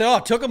 and they're gonna say, "Oh,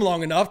 it took him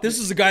long enough. This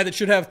is a guy that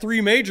should have 3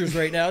 majors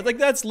right now." Like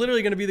that's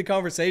literally gonna be the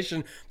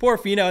conversation. Poor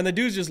Finau, and the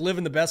dude's just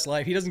living the best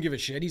life. He doesn't give a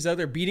shit. He's out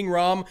there beating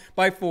Rahm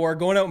by 4,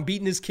 going out and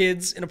beating his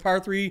kids on a par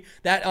 3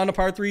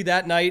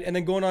 that night, and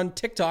then going on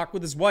TikTok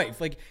with his wife.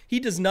 Like he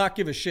does not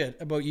give a shit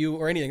about you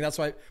or anything. That's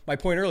why my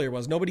point earlier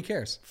was nobody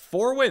cares.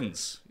 4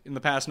 wins in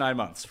the past 9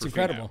 months. It's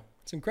incredible. Finau.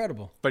 It's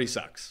incredible. But he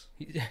sucks.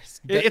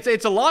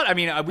 It's a lot. I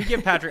mean, we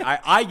give Patrick.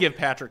 I give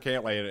Patrick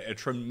Cantlay a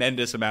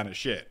tremendous amount of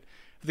shit.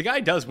 The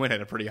guy does win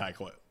at a pretty high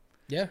clip.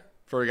 Yeah.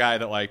 For a guy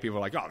that like people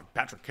are like, oh,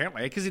 Patrick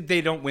Cantlay, because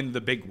they don't win the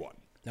big one.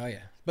 Oh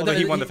yeah. But Although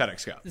he won the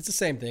FedEx Cup. It's the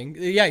same thing.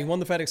 Yeah, he won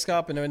the FedEx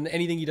Cup, and then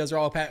anything he does,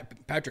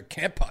 Patrick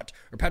can't putt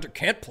or Patrick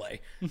can't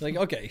play. Like,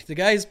 okay, the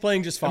guy's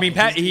playing just fine. I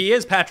mean, he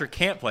is Patrick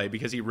can't play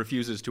because he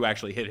refuses to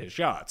actually hit his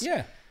shots.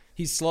 Yeah,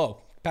 he's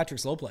slow.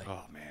 Patrick's slow play.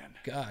 Oh man,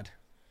 God.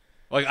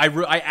 Like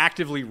I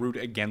actively root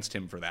against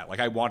him for that. Like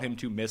I want him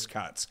to miss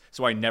cuts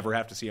so I never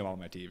have to see him on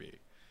my TV.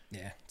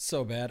 Yeah, it's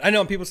so bad. I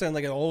know people saying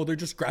like, oh, they're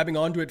just grabbing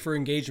onto it for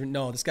engagement.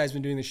 No, this guy's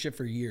been doing this shit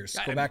for years.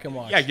 Go back and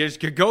watch. Yeah, just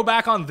go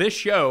back on this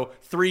show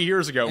 3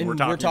 years ago. And we're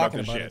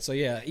talking about it. So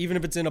yeah, even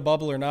if it's in a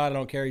bubble or not, I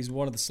don't care. He's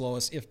one of the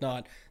slowest, if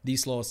not the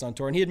slowest on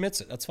tour, and he admits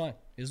it. That's fine.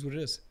 It is what it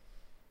is.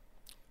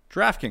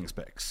 DraftKings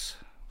picks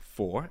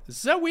for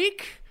the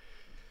week.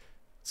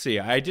 Let's see,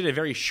 I did a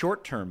very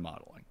short-term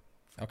modeling.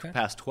 Okay.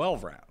 Past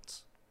 12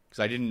 rounds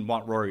because I didn't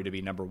want Rory to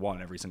be number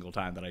one every single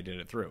time that I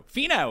did it through.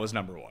 Finau was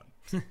number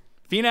one.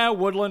 Finau,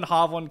 Woodland,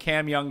 Hovland,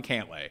 Cam Young,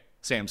 Cantlay,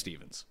 Sam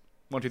Stevens.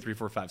 1, 2, 3,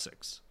 4, 5,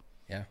 6.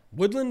 Yeah.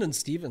 Woodland and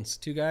Stevens,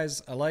 two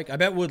guys I like. I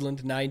bet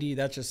Woodland, 90.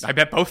 That's just I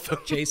bet both of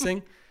them.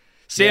 Chasing.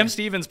 Sam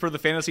Stevens, per the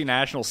Fantasy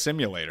National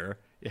Simulator,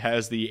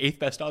 has the 8th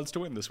best odds to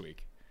win this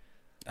week.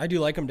 I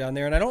do like him down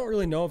there, and I don't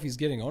really know if he's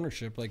getting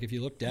ownership. Like, if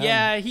you look down.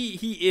 Yeah, he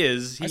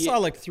is. I saw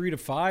like 3 to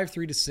 5,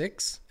 3 to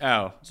 6.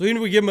 Oh. So even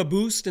if we give him a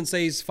boost and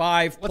say he's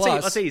 5 plus.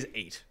 Let's say he's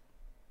 8.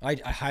 I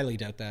highly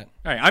doubt that.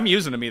 All right, I'm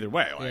using him either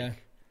way. Yeah.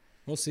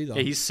 We'll see, though.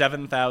 Yeah, he's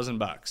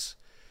 $7,000.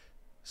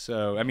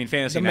 So, I mean,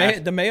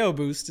 the Mayo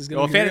boost is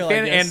going to be real,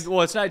 I guess. And,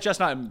 well, it's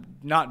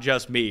not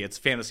just me. It's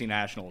Fantasy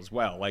National as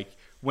well. Like,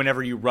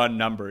 whenever you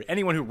run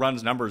anyone who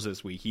runs numbers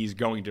this week, he's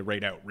going to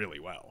rate out really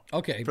well.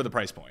 Okay. For the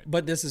price point.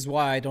 But this is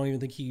why I don't even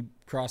think he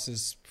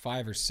crosses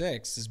 5 or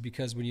 6, is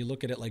because when you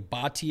look at it like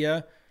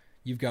Bhatia,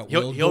 you've got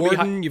Will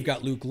Gordon, you've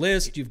got Luke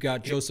List, you've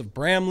got Joseph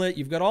Bramlett,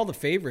 you've got all the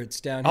favorites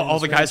down here. All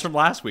the guys from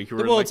last week.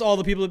 It's all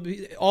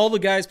the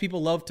guys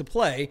people love to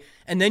play.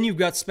 And then you've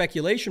got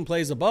speculation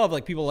plays above,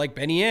 like people like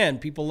Benny Ann,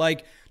 people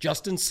like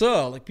Justin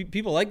Suh, like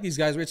people like these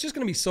guys, where it's just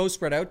going to be so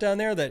spread out down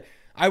there that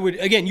I would,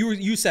 again,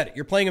 you said it.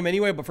 You're playing him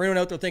anyway, but for anyone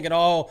out there thinking,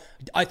 oh,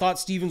 I thought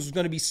Stevens was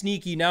going to be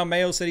sneaky. Now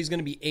Mayo said he's going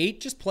to be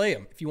 8. Just play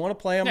him. If you want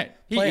to play him,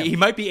 play him. He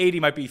might be 8.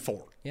 He might be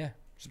 4. Yeah,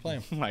 just play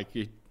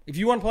him. If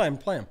you want to play him,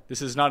 play him.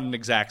 This is not an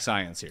exact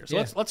science here.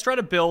 So let's try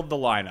to build the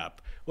lineup.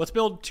 Let's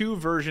build 2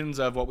 versions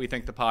of what we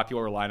think the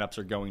popular lineups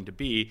are going to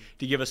be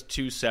to give us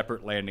 2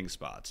 separate landing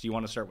spots. Do you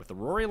want to start with the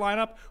Rory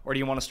lineup, or do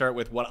you want to start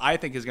with what I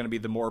think is going to be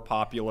the more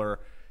popular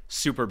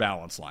super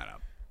balanced lineup?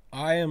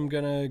 I am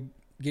going to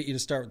get you to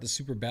start with the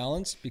super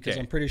balanced because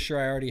I'm pretty sure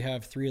I already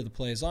have 3 of the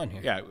plays on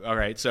here. Yeah, all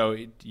right. So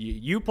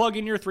you plug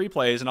in your 3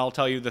 plays, and I'll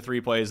tell you the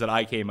 3 plays that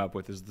I came up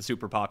with as the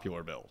super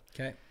popular build.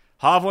 Okay.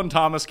 Hovland,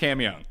 Thomas,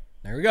 Cam Young.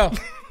 There we go.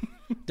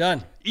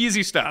 Done.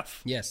 Easy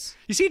stuff. Yes.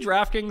 You see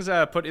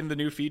DraftKings put in the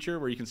new feature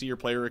where you can see your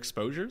player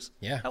exposures?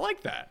 Yeah. I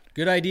like that.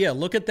 Good idea.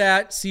 Look at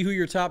that. See who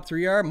your top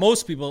 3 are.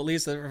 Most people, at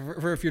least,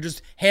 if you're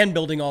just hand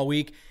building all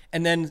week,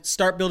 and then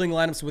start building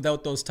lineups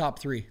without those top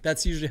 3.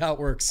 That's usually how it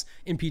works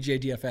in PGA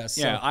DFS.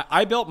 Yeah, so.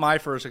 I built my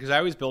first because I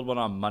always build one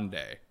on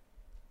Monday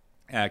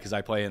because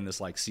I play in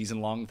this like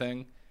season-long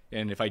thing.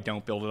 And if I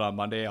don't build it on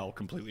Monday, I'll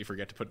completely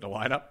forget to put in a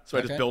lineup. So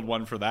I just build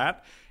one for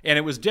that. And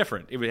it was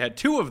different. It had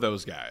 2 of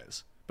those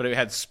guys, but it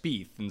had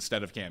Spieth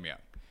instead of Cam Young.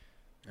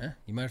 Yeah,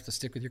 you might have to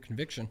stick with your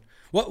conviction.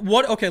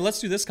 What? Okay, let's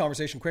do this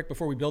conversation quick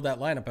before we build that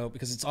lineup out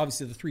because it's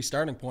obviously the 3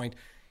 starting point.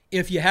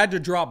 If you had to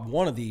drop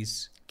one of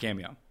these. Cam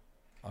Young.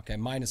 Okay,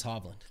 mine is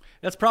Hovland.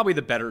 That's probably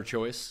the better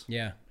choice.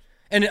 Yeah.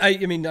 And I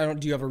mean,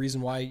 do you have a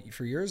reason why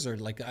for yours or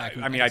like?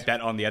 I bet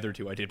on the other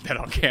 2. I didn't bet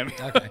on Cam.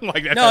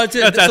 Okay.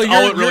 That's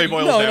all it really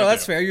boils down to. No,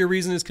 that's fair. Your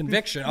reason is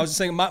conviction. I was just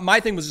saying, my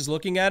thing was just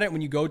looking at it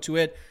when you go to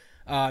it,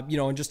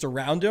 and just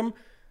around him.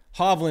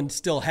 Hovland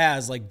still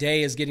has, like,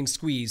 Day is getting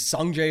squeezed.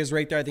 Sungjae is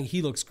right there. I think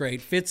he looks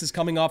great. Fitz is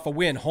coming off a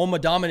win. Homa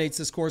dominates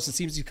this course and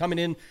seems to be coming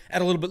in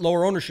at a little bit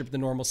lower ownership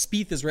than normal.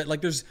 Spieth is right.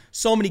 Like, there's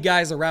so many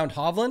guys around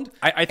Hovland,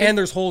 and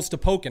there's holes to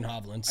poke in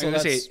Hovland. So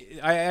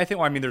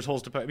there's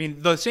holes to poke. I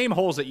mean, the same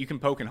holes that you can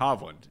poke in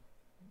Hovland,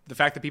 the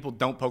fact that people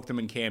don't poke them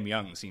in Cam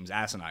Young seems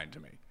asinine to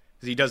me.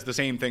 Because he does the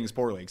same things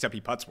poorly, except he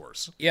putts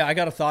worse. Yeah, I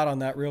got a thought on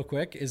that real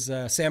quick, is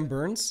Sam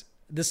Burns.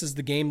 This is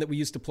the game that we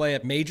used to play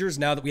at majors.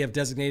 Now that we have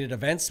designated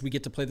events, we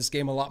get to play this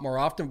game a lot more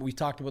often. But we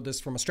talked about this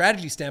from a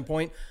strategy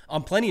standpoint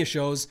on plenty of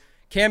shows.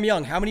 Cam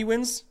Young, how many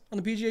wins on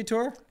the PGA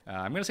Tour?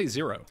 I'm going to say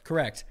 0.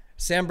 Correct.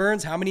 Sam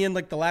Burns, how many in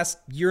like the last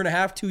year and a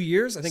half, 2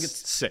 years? I think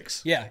it's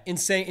 6. Yeah,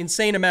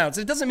 insane amounts.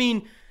 It doesn't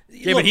mean...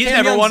 Yeah, but he's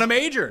never won a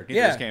major.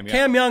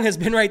 Cam Young has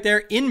been right there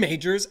in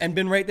majors and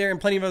been right there in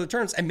plenty of other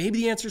tournaments. And maybe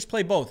the answer is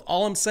play both.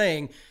 All I'm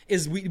saying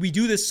is we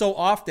do this so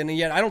often, and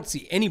yet I don't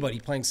see anybody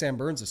playing Sam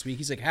Burns this week.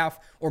 He's like half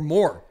or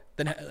more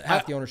than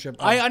half the ownership.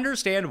 I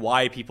understand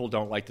why people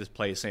don't like to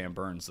play Sam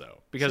Burns,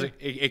 though, because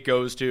it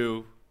goes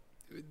to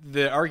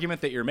the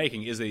argument that you're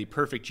making is a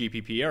perfect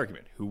GPP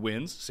argument. Who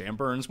wins? Sam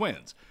Burns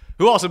wins.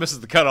 Who also misses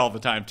the cut all the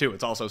time, too.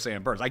 It's also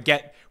Sam Burns. I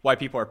get why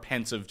people are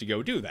pensive to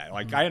go do that.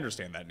 Like, I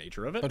understand that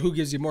nature of it. But who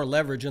gives you more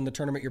leverage in the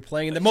tournament you're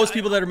playing? And most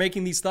people that are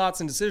making these thoughts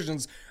and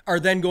decisions are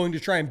then going to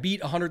try and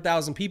beat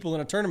 100,000 people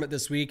in a tournament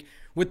this week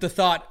with the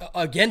thought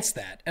against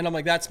that. And I'm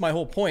like, that's my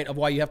whole point of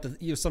why you have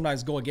to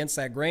sometimes go against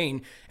that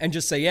grain and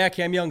just say, yeah,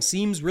 Cam Young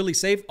seems really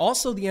safe.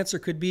 Also, the answer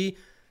could be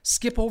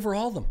skip over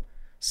all of them.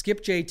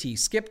 Skip JT,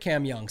 skip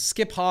Cam Young,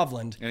 skip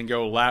Hovland. And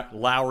go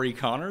Lowry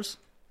Connors?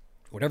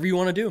 Whatever you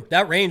want to do.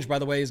 That range, by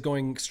the way, is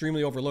going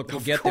extremely overlooked.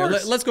 We'll get there.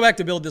 course. Let's go back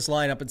to build this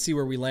lineup and see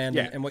where we land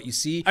and what you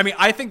see. I mean,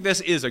 I think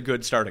this is a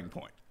good starting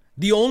point.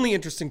 The only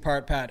interesting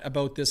part, Pat,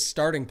 about this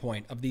starting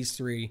point of these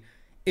three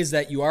is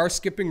that you are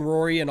skipping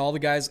Rory and all the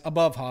guys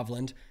above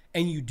Hovland,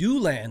 and you do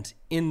land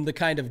in the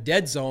kind of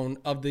dead zone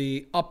of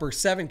the upper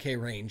 7K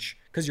range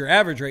because your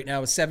average right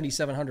now is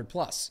 7,700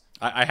 plus.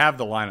 I have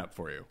the lineup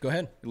for you. Go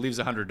ahead. It leaves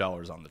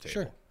 $100 on the table.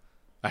 Sure.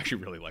 I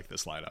actually really like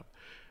this lineup.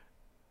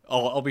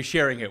 I'll be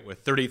sharing it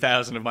with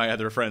 30,000 of my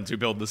other friends who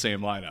build the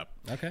same lineup.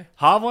 Okay.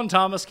 Hovland,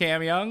 Thomas,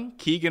 Cam Young,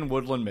 Keegan,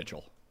 Woodland,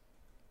 Mitchell.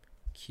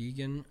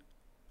 Keegan,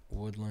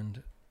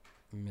 Woodland,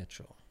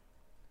 Mitchell.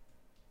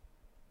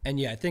 And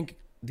yeah, I think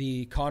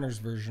the Connors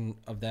version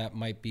of that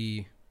might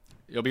be...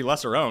 It'll be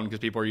lesser owned because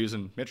people are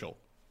using Mitchell.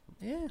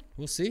 Yeah,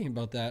 we'll see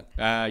about that.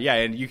 Yeah,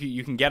 and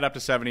you can get up to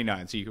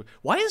 79. So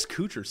why is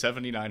Kuchar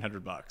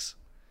 $7,900?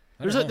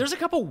 There's a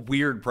couple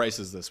weird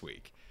prices this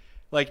week.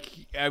 Like,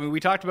 I mean, we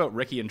talked about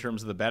Ricky in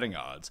terms of the betting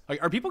odds.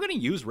 Like, are people going to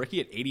use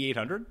Ricky at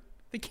 8,800?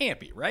 They can't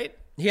be, right?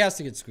 He has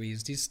to get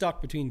squeezed. He's stuck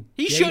between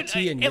He JT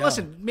should. and And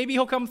listen, maybe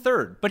he'll come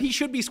third, but he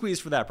should be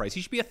squeezed for that price.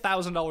 He should be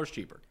 $1,000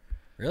 cheaper.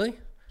 Really?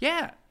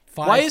 Yeah.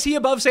 Five- Why is he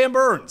above Sam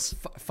Burns?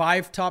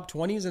 5 top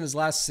 20s in his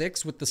last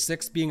 6, with the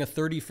 6th being a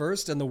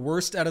 31st and the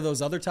worst out of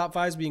those other top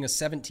 5s being a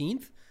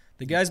 17th.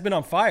 The guy's been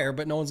on fire,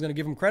 but no one's going to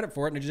give him credit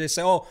for it. And they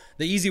say, oh,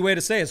 the easy way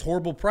to say is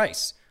horrible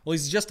price. Well,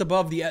 he's just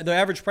above the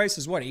average price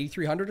is what,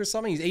 8,300 or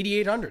something? He's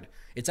 8,800.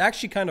 It's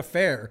actually kind of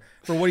fair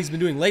for what he's been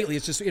doing lately.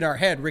 It's just in our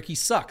head, Ricky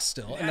sucks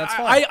still, and that's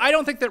fine. I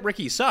don't think that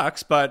Ricky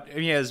sucks, but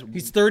he's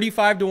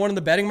 35-1 in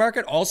the betting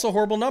market. Also a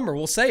horrible number.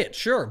 We'll say it,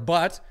 sure.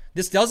 But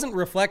this doesn't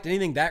reflect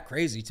anything that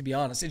crazy, to be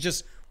honest. It's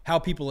just how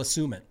people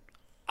assume it.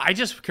 I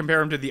just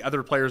compare him to the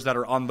other players that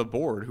are on the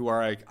board who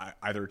are like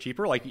either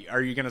cheaper. Like,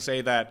 are you going to say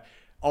that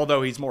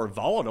although he's more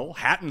volatile,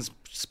 Hatton's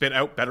spit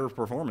out better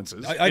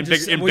performances?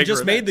 We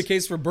just made the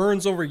case for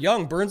Burns over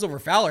Young. Burns over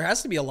Fowler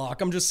has to be a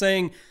lock. I'm just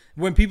saying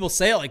when people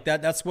say it like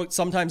that, that's what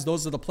sometimes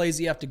those are the plays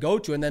you have to go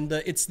to. And then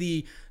it's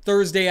the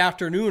Thursday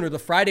afternoon or the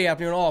Friday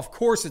afternoon. Oh, of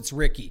course it's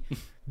Ricky.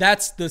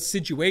 That's the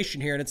situation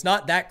here. And it's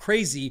not that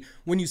crazy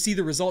when you see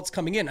the results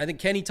coming in. I think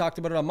Kenny talked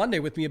about it on Monday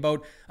with me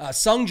about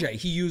Sungjae.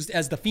 He used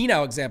as the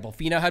Finau example.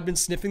 Finau had been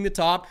sniffing the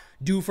top,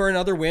 due for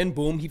another win.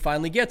 Boom, he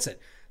finally gets it.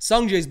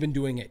 Sungjae's been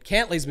doing it.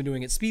 Cantley's been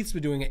doing it. Spieth's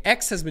been doing it.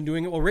 X has been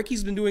doing it. Well,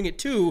 Ricky's been doing it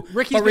too,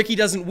 but Ricky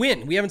doesn't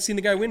win. We haven't seen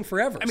the guy win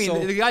forever. I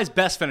mean, the guy's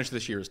best finish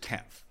this year is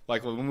 10th.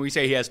 Like, when we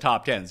say he has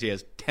top 10s, he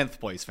has 10th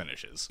place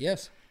finishes.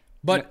 Yes.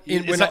 But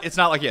it's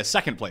not like he has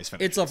second place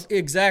finishes.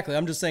 Exactly.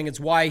 I'm just saying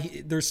it's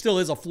why there still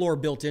is a floor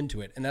built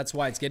into it, and that's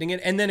why it's getting it.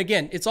 And then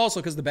again, it's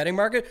also because the betting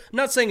market, I'm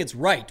not saying it's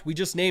right. We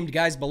just named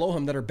guys below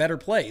him that are better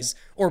plays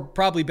or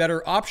probably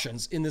better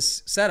options in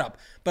this setup.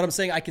 But I'm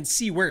saying I can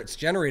see where it's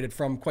generated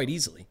from quite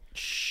easily.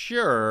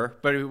 Sure,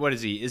 but what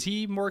is he? Is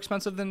he more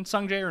expensive than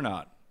Sungjae or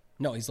not?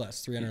 No, he's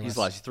less. 300 less. He's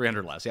less.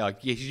 300 less. Yeah, like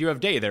you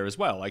have Day there as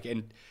well. Like,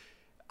 and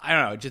I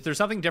don't know. Just there's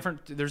something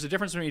different. There's a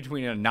difference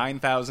between a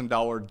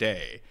 $9,000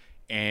 Day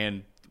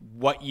and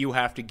what you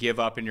have to give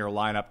up in your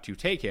lineup to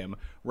take him,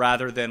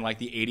 rather than like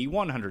the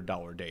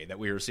 $8,100 Day that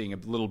we were seeing a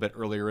little bit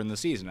earlier in the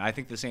season. I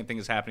think the same thing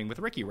is happening with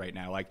Ricky right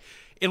now. Like,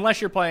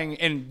 unless you're playing,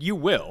 and you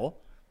will,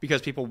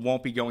 because people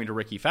won't be going to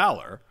Ricky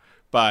Fowler,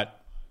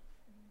 but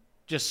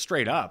just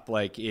straight up,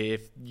 like,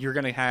 if you're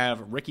going to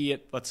have Ricky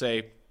at, let's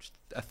say,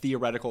 a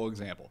theoretical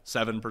example,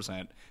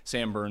 7%,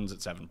 Sam Burns at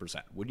 7%,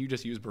 wouldn't you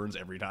just use Burns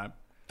every time?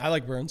 I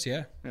like Burns,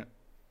 yeah.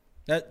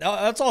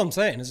 That's all I'm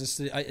saying. Is just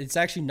it's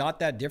actually not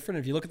that different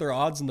if you look at their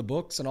odds in the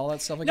books and all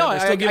that stuff like that.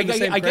 I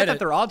get that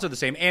their odds are the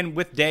same, and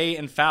with Day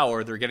and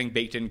Fowler, they're getting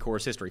baked in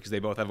course history because they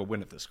both have a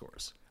win at this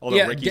course.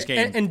 Although Ricky's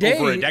came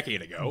over a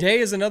decade ago. Day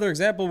is another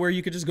example where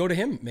you could just go to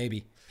him.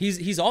 Maybe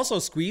he's also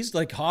squeezed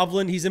like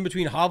Hovland. He's in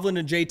between Hovland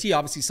and JT.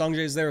 Obviously,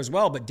 Sungjae's there as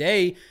well, but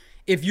Day.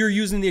 If you're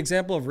using the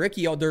example of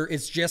Ricky,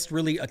 it's just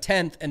really a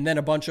 10th and then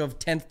a bunch of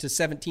 10th to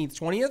 17th,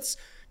 20ths.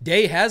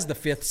 Day has the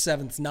 5th,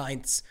 7th,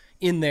 9ths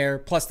in there,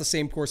 plus the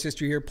same course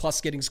history here,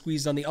 plus getting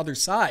squeezed on the other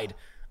side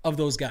of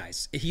those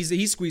guys.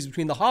 He's squeezed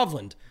between the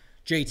Hovland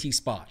JT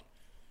spot.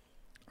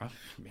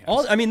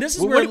 This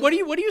is what are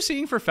you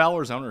seeing for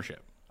Fowler's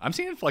ownership? I'm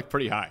seeing it like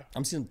pretty high.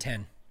 I'm seeing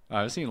 10.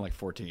 I was seeing like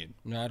 14.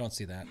 No, I don't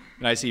see that.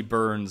 And I see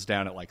Burns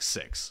down at like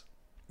 6.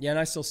 Yeah, and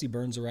I still see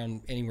Burns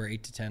around anywhere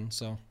 8 to 10.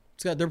 So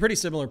they're pretty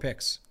similar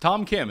picks.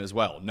 Tom Kim as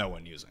well. No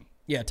one using.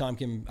 Yeah, Tom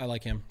Kim. I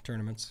like him.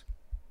 Tournaments.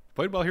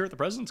 Played well here at the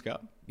President's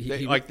Cup.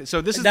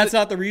 That's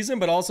not the reason,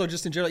 but also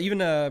just in general.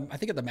 Even I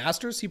think at the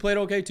Masters he played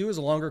okay too. It was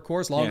a longer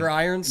course, longer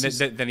irons.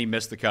 Then he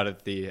missed the cut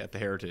at the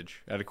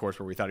Heritage at a course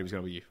where we thought he was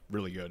going to be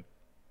really good.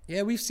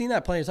 Yeah, we've seen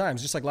that plenty of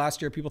times. Just like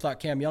last year, people thought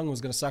Cam Young was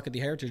going to suck at the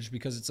Heritage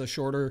because it's a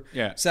shorter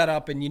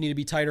setup and you need to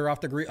be tighter off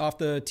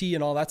the tee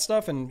and all that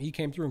stuff, and he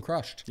came through and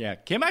crushed. Yeah,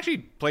 Kim actually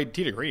played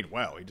tee to green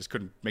well. He just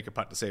couldn't make a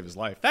putt to save his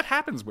life. That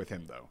happens with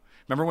him, though.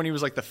 Remember when he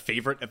was like the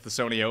favorite at the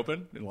Sony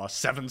Open and lost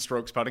 7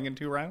 strokes putting in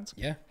 2 rounds?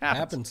 Yeah,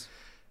 happens.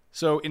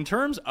 So in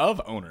terms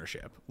of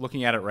ownership,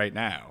 looking at it right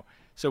now,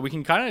 so we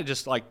can kind of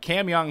just like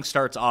Cam Young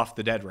starts off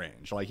the dead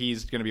range. Like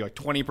he's going to be like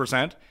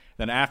 20%.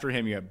 Then after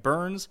him, you have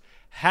Burns.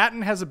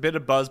 Hatton has a bit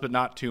of buzz, but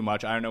not too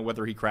much. I don't know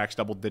whether he cracks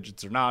double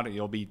digits or not.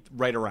 He'll be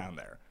right around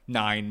there.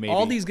 9, maybe.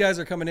 All these guys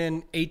are coming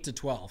in 8 to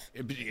 12.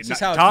 You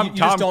just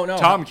don't know.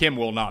 Tom Kim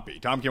will not be.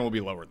 Tom Kim will be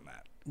lower than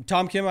that.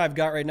 Tom Kim I've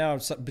got right now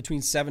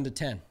between 7 to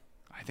 10.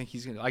 I think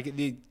he's going to like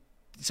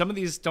some of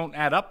these don't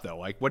add up though.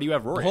 Like what do you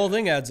have Rory? The whole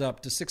thing adds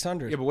up to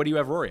 600. Yeah, but what do you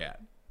have Rory at?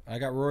 I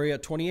got Rory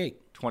at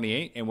 28.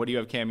 28, and what do you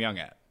have Cam Young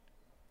at?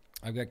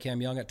 I've got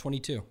Cam Young at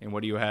 22. And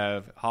what do you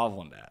have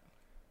Hovland at?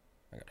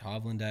 I got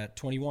Hovland at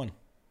 21.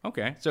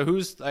 Okay, so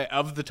who's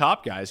of the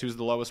top guys? Who's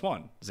the lowest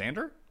one?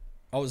 Xander?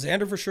 Oh,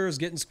 Xander for sure is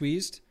getting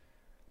squeezed.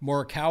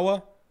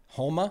 Morikawa,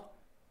 Homa,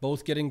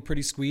 both getting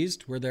pretty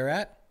squeezed where they're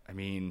at. I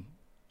mean,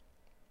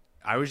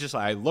 I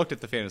looked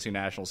at the Fantasy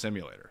National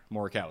Simulator.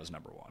 Morikawa's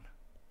number 1.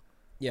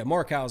 Yeah,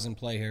 Morikawa's in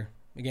play here.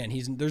 Again,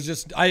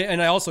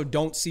 I also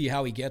don't see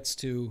how he gets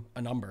to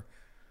a number.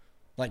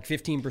 Like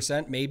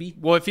 15%, maybe.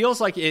 Well, it feels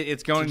like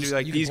it's going to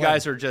like these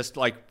guys are just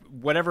like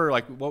whatever.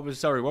 Like what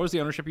was the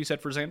ownership you said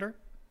for Xander?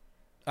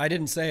 I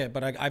didn't say it,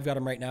 but I've got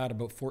him right now at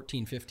about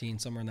 14, 15,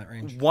 somewhere in that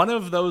range. One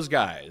of those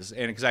guys,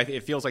 and because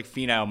it feels like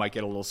Finau might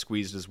get a little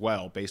squeezed as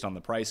well based on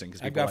the pricing.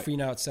 I've got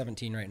Finau at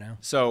 17 right now.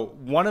 So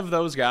one of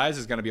those guys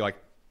is going to be like,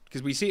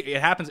 because we see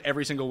it happens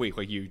every single week.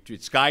 Like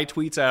Sky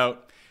tweets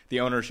out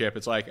the ownership.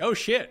 It's like, oh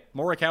shit,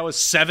 Morikawa is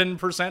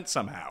 7%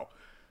 somehow.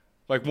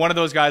 Like one of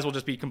those guys will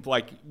just be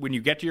like when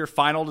you get to your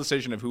final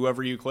decision of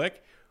whoever you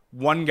click,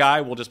 one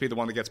guy will just be the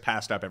one that gets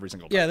passed up every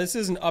single time. Yeah, this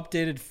isn't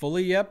updated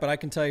fully yet, but I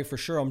can tell you for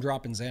sure I'm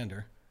dropping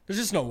Xander. There's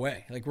just no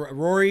way. Like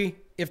Rory,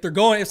 if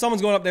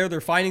someone's going up there,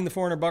 they're finding the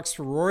 $400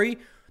 for Rory.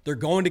 They're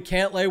going to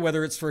Cantlay,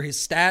 whether it's for his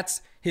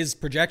stats, his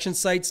projection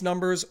sites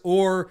numbers,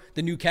 or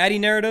the new caddy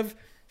narrative.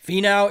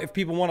 Finau, if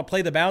people want to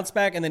play the bounce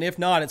back, and then if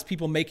not, it's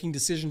people making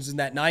decisions in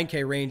that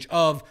 9K range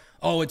of,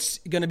 oh, it's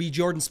going to be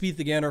Jordan Spieth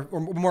again, or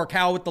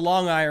Morikawa with the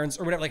long irons,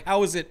 or whatever. Like,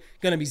 how is it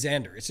going to be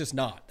Xander? It's just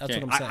not. That's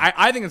what I'm saying.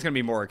 I think it's going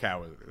to be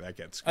Morikawa that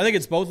gets. I think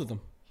it's both of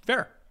them.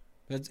 Fair.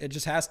 It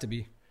just has to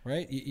be,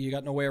 right? You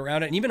got no way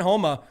around it. And even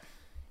Homa,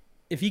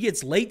 if he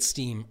gets late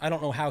steam, I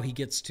don't know how he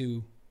gets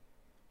to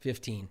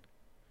 15.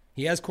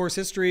 He has course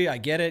history. I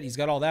get it. He's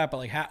got all that.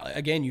 But,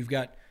 again, you've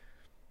got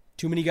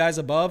too many guys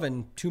above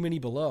and too many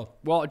below.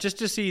 Well, just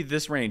to see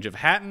this range of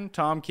Hatton,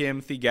 Tom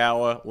Kim,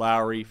 Theegala,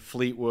 Lowry,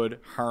 Fleetwood,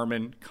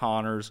 Harman,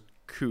 Connors,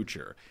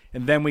 Kuchar.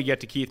 And then we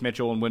get to Keith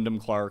Mitchell and Wyndham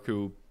Clark,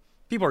 who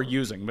people are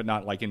using, but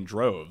not like in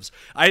droves.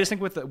 I just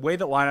think with the way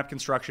that lineup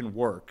construction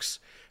works,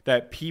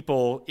 that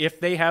people,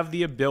 if they have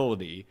the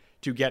ability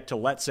to get to,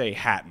 let's say,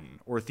 Hatton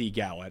or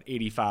Theegala at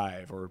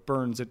 85 or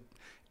Burns at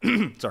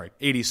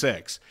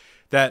 86,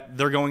 that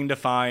they're going to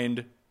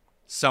find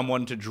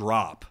someone to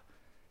drop.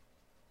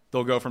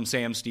 They'll go from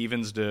Sam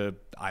Stevens to,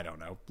 I don't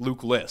know,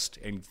 Luke List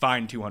and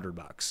find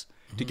 $200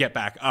 to get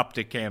back up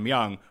to Cam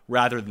Young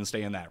rather than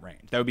stay in that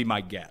range. That would be my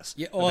guess.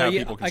 Yeah,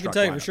 I can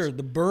tell you for sure.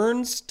 The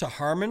Burns to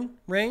Harman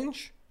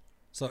range,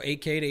 so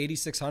 8K to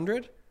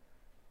 8,600,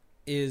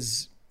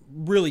 is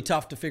really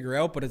tough to figure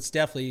out, but it's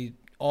definitely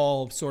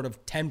all sort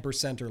of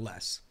 10% or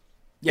less.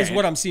 Yeah, is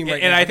what I'm seeing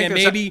right now. I think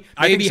maybe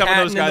some of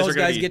those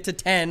guys get to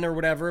 10 or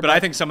whatever. But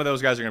I think some of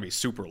those guys are going to be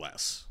super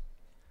less.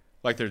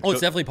 Like it's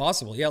definitely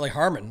possible. Yeah, like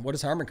Harman. What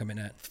does Harman come in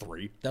at?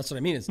 3. That's what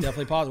I mean. It's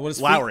definitely possible. What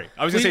is Lowry?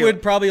 I was going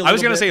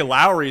to say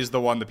Lowry is the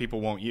one that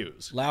people won't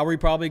use. Lowry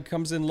probably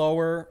comes in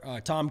lower.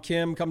 Tom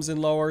Kim comes in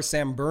lower.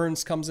 Sam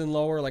Burns comes in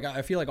lower. Like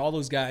I feel like all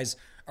those guys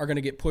are going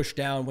to get pushed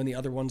down when the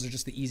other ones are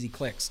just the easy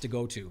clicks to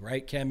go to,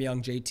 right? Cam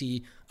Young,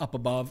 JT up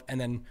above,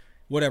 and then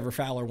whatever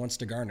Fowler wants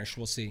to garnish.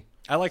 We'll see.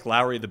 I like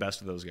Lowry the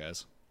best of those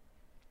guys.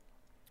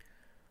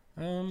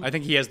 I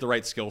think he has the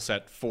right skill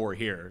set for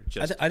here.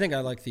 I think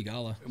I like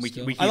Theegala.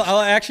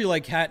 I actually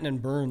like Hatton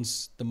and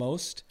Burns the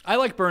most. I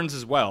like Burns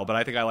as well, but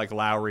I think I like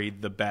Lowry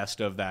the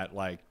best of that,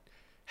 like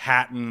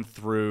Hatton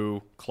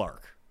through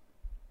Clark.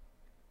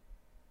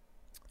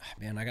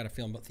 Man, I got a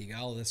feeling about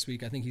Theegala this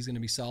week. I think he's going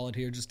to be solid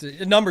here. Just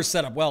a numbers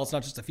set up well. It's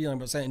not just a feeling,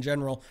 but saying in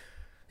general,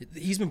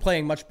 he's been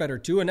playing much better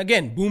too. And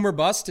again, boomer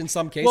bust in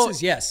some cases. Well,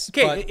 yes.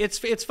 Okay,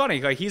 it's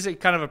funny. Like he's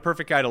kind of a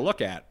perfect guy to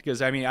look at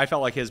because I mean I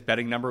felt like his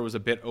betting number was a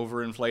bit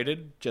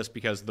overinflated just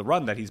because of the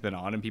run that he's been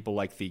on and people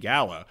like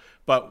Theegala.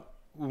 But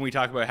when we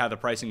talk about how the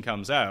pricing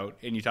comes out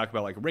and you talk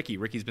about like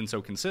Ricky's been so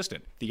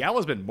consistent.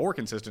 Theegala's been more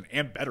consistent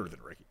and better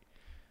than Ricky.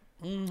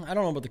 I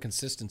don't know about the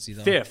consistency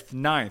though. 5th,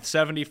 9th,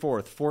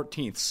 74th,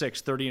 14th,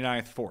 6th,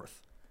 39th, 4th.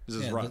 Is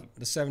his run.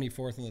 The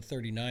 74th and the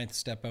 39th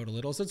step out a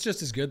little. So it's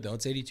just as good, though.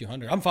 It's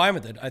 8,200. I'm fine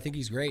with it. I think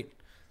he's great.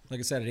 Like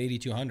I said, at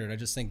 8,200, I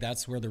just think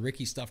that's where the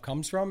Ricky stuff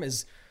comes from.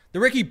 Is the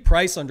Ricky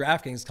price on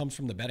DraftKings comes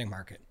from the betting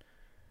market.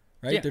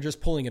 right? Yeah. They're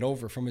just pulling it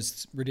over from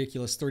his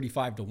ridiculous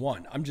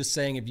 35-1. I'm just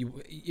saying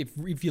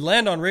if you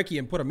land on Ricky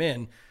and put him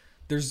in,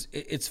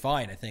 it's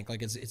fine. I think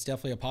like it's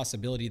definitely a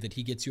possibility that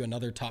he gets you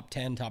another top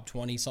 10, top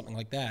 20, something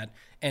like that.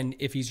 And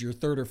if he's your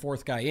third or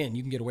fourth guy in,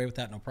 you can get away with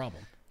that no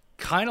problem.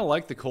 Kind of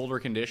like the colder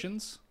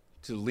conditions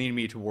to lean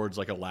me towards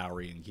like a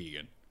Lowry and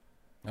Keegan.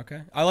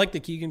 Okay, I like the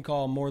Keegan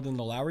call more than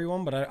the Lowry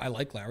one, but I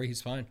like Lowry.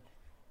 He's fine.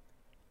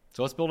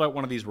 So let's build out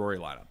one of these Rory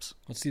lineups.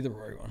 Let's see the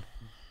Rory one.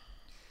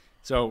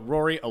 So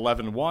Rory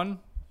 11-1,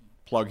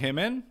 plug him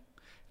in.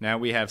 Now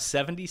we have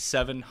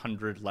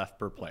 7,700 left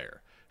per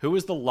player. Who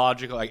is the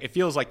logical? Like, it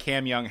feels like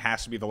Cam Young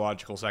has to be the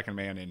logical second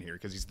man in here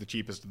because he's the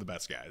cheapest of the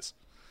best guys.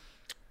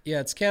 Yeah,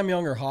 it's Cam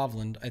Young or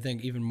Hovland. I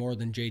think even more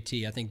than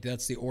JT. I think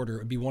that's the order. It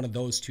would be one of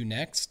those two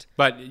next.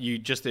 But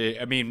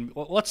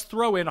let's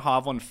throw in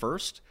Hovland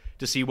first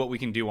to see what we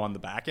can do on the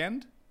back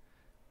end.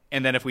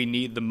 And then if we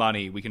need the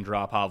money, we can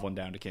drop Hovland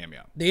down to Cam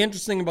Young. The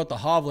interesting thing about the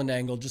Hovland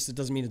angle, just it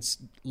doesn't mean it's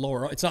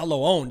lower. It's not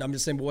low owned. I'm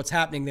just saying, but what's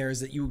happening there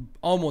is that you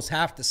almost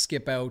have to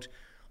skip out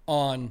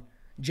on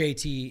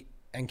JT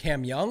and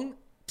Cam Young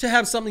to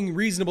have something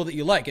reasonable that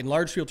you like. In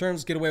large field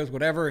terms, get away with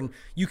whatever, and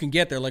you can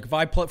get there. Like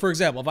for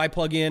example, if I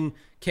plug in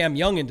Cam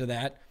Young into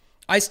that,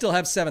 I still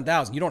have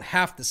 7,000. You don't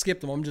have to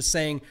skip them. I'm just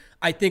saying,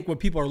 I think when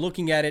people are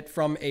looking at it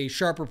from a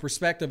sharper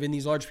perspective in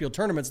these large field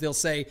tournaments, they'll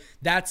say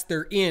that's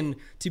their in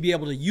to be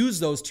able to use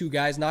those two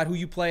guys, not who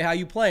you play, how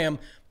you play them,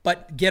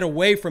 but get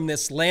away from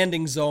this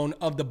landing zone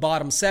of the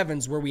bottom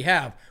sevens where we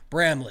have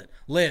Bramlett,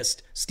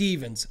 List,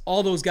 Stevens,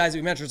 all those guys that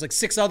we mentioned. There's like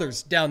 6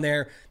 others down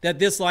there that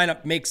this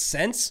lineup makes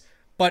sense.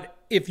 But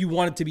if you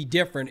want it to be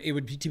different, it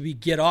would be to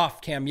get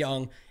off Cam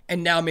Young,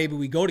 and now maybe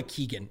we go to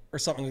Keegan or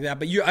something like that.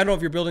 But I don't know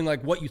if you're building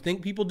like what you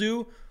think people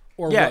do,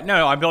 or what.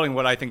 No, I'm building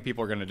what I think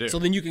people are going to do. So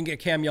then you can get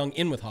Cam Young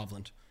in with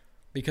Hovland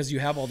because you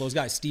have all those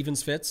guys.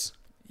 Stevens fits.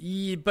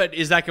 Yeah, but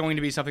is that going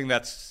to be something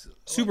that's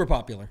super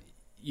popular?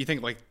 You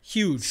think like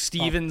huge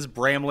Stevens,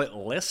 Bramlett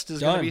List is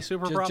going to be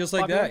super popular? Just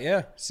like that,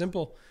 yeah,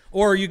 simple.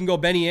 Or you can go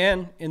Benny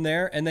Ann in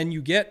there, and then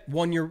you get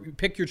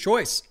pick your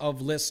choice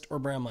of List or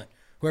Bramlett,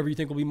 whoever you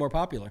think will be more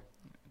popular.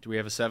 Do we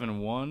have a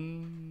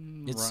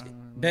 7-1? It's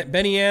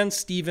Benny Ann,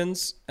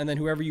 Stevens, and then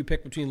whoever you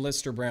pick between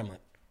List or Bramlett.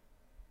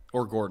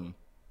 Or Gordon.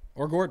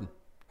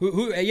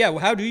 Yeah,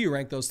 how do you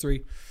rank those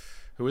three?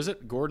 Who is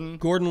it?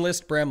 Gordon,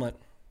 List, Bramlett.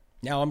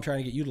 Now I'm trying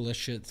to get you to list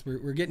shit.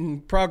 We're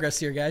getting progress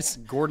here, guys.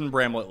 Gordon,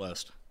 Bramlett,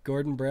 List.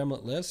 Gordon,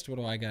 Bramlett, List. What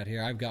do I got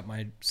here? I've got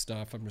my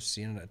stuff. I'm just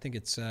seeing it. I think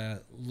it's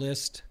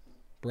List,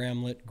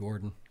 Bramlett,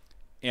 Gordon.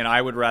 And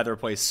I would rather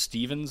play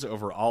Stevens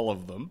over all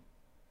of them.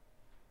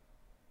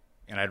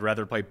 And I'd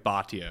rather play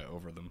Bhatia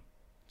over them.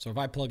 So if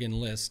I plug in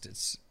List,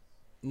 it's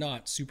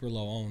not super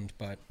low owned,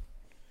 but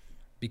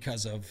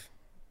because of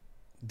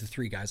the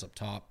 3 guys up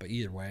top. But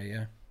either way,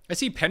 yeah. I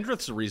see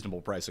Pendrith's a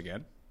reasonable price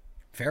again.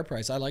 Fair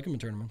price. I like him in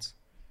tournaments.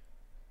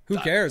 Who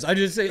cares? I'm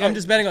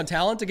just betting on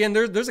talent. Again,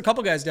 there's a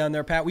couple guys down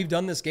there, Pat. We've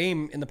done this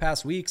game in the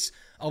past weeks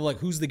of like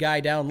who's the guy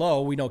down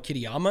low. We know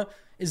Kitayama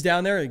is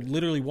down there. He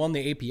literally won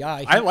the API.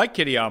 I like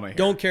Kitayama here.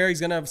 Don't care.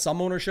 He's going to have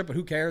some ownership, but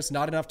who cares?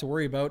 Not enough to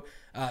worry about.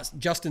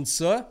 Justin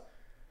Suh,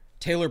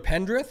 Taylor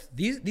Pendrith.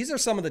 These are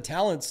some of the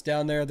talents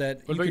down there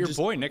that what about your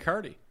boy, Nick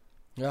Hardy?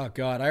 Oh,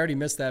 God. I already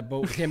missed that.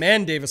 Both him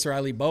and Davis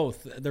Riley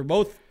both. They're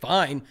both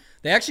fine.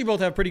 They actually both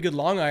have pretty good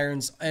long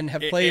irons and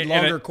have played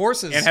longer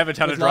courses. And have a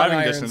ton of driving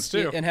distance,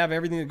 too. And have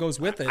everything that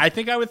goes with it. I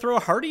think I would throw a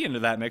Hardy into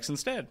that mix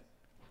instead.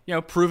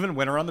 Proven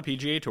winner on the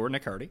PGA Tour,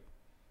 Nick Hardy.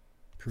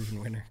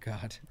 Proven winner.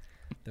 God.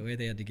 The way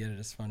they had to get it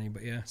is funny.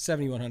 But, yeah,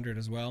 7,100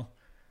 as well.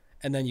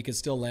 And then you could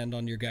still land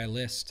on your guy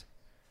List.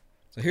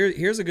 So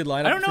here's a good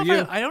lineup for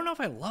you. I don't know if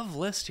I love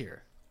List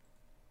here.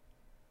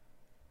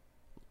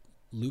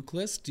 Luke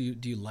List? Do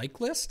you like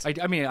List?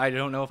 I mean, I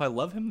don't know if I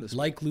love him this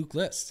like Luke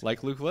List.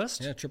 Like Luke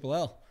List? Yeah, Triple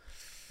L.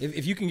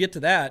 If you can get to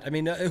that, I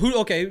mean, who?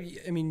 Okay,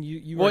 I mean,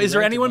 you. Well, is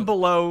there anyone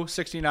below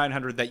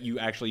 6,900 that you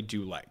actually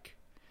do like?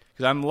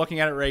 Because I'm looking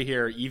at it right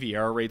here.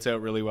 EVR rates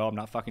out really well. I'm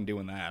not fucking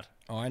doing that.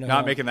 Oh, I know.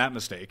 Not making that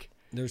mistake.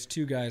 There's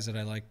 2 guys that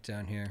I like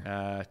down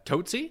here.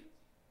 Tootsie,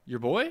 your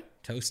boy.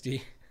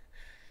 Toasty.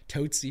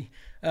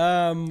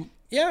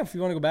 Yeah, if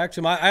you want to go back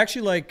to him, I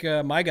actually like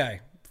my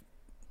guy.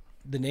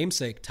 The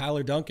namesake,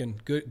 Tyler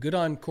Duncan, good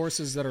on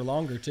courses that are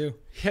longer too.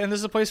 Yeah, and this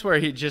is a place where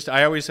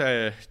I always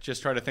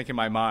just try to think in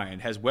my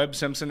mind, has Webb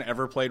Simpson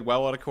ever played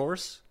well at a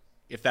course?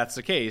 If that's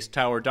the case,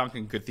 Tyler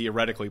Duncan could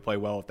theoretically play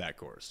well at that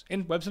course.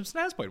 And Webb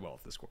Simpson has played well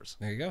at this course.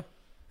 There you go.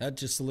 That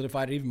just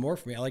solidified it even more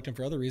for me. I liked him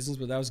for other reasons,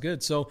 but that was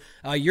good. So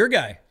your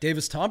guy,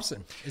 Davis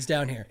Thompson, is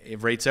down here.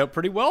 It rates out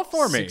pretty well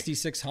for me.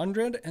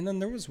 6,600, and then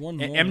there was one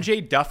more.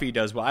 MJ Duffy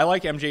does well. I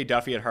like MJ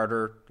Duffy at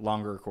harder,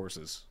 longer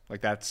courses.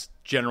 Like that's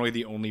generally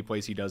the only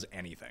place he does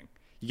anything.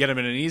 You get him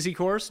in an easy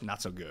course,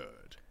 not so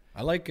good.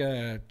 I like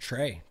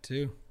Trey,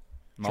 too.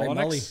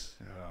 Mullenix?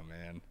 Oh,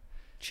 man.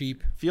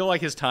 Cheap. Feel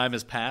like his time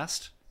has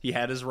passed. He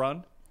had his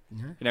run.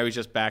 Mm-hmm. And now he's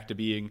just back to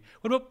being,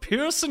 what about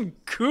Pearson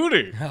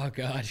Cooney? Oh,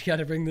 God. You got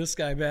to bring this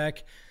guy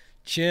back.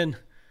 Chin.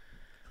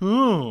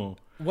 Oh.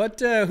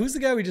 Who's the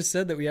guy we just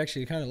said that we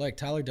actually kind of like?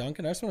 Tyler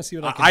Duncan? I just want to see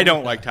what I can I do don't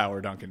with like that.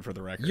 Tyler Duncan, for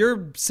the record.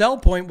 Your sell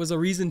point was a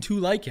reason to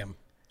like him.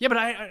 Yeah, but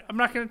I'm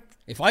not going to...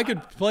 If I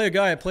could play a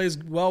guy that plays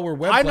well where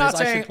Webb I'm plays, not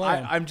I saying. should play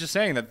him. I'm just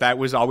saying that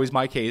was always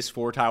my case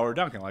for Tyler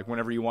Duncan. Like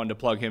whenever you wanted to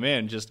plug him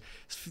in, just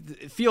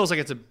it feels like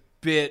it's a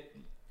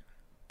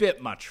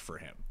bit much for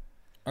him.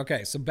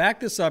 Okay, so back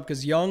this up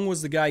because Young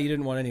was the guy you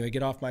didn't want anyway.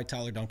 Get off my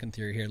Tyler Duncan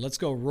theory here. Let's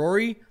go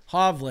Rory,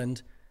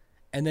 Hovland,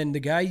 and then the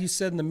guy you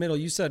said in the middle,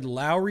 you said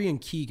Lowry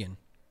and Keegan.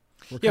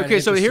 Yeah, okay,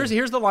 so here's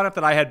the lineup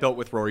that I had built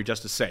with Rory,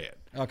 just to say it.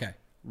 Okay.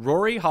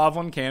 Rory,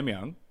 Hovland, Cam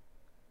Young,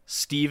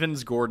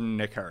 Stevens, Gordon,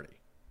 Nick Hardy.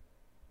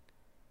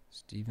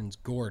 Stevens,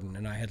 Gordon,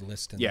 and I had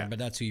listed Yeah. them, but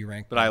that's who you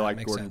ranked. But I That like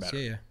makes Gordon sense.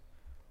 better. Yeah.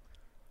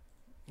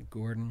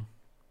 Gordon.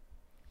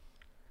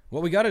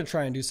 What we got to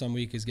try and do some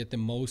week is get the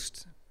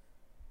most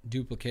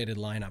duplicated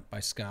lineup by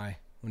Sky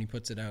when he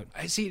puts it out.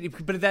 I see,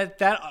 but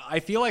that I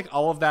feel like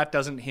all of that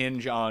doesn't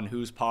hinge on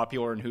who's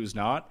popular and who's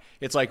not.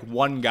 It's like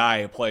one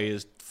guy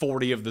plays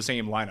 40 of the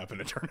same lineup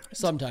in a tournament.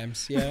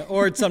 Sometimes, yeah.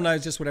 Or it's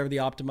sometimes just whatever the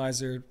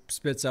optimizer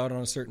spits out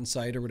on a certain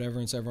site or whatever,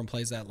 and so everyone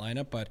plays that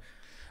lineup. But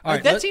all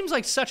right, that seems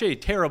like such a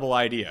terrible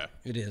idea.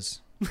 it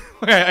is.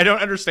 I don't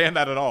understand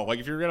that at all. Like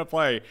if you're gonna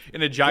play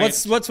in a giant,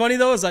 What's funny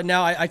though is that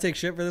now I take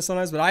shit for this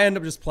sometimes, but I end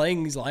up just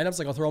playing these lineups.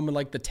 Like I'll throw them in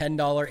like the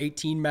 $10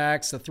 18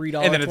 max, the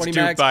 $3 And then it's 20 duped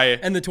max, by-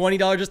 and the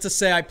 $20 just to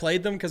say I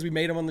played them because we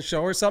made them on the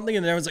show or something.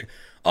 And then everyone's like,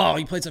 "Oh,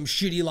 you played some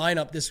shitty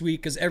lineup this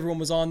week because everyone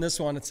was on this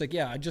one." It's like,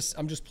 yeah, I'm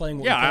just playing.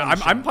 What we put on the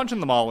show. I'm punching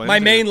them all in. My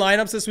main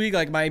lineups this week,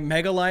 like my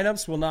mega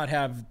lineups, will not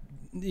have,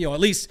 at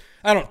least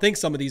I don't think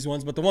some of these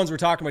ones, but the ones we're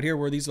talking about here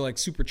where these are like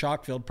super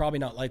chalk filled, probably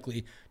not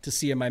likely to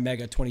see in my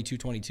mega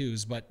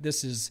 22-22s, but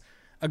this is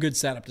a good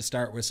setup to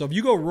start with. So if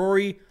you go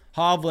Rory,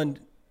 Hovland,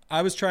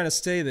 I was trying to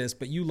say this,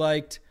 but you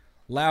liked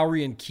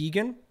Lowry and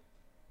Keegan.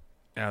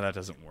 No, that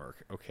doesn't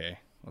work. Okay,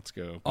 let's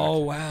go. back Oh,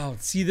 to- wow.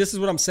 See, this is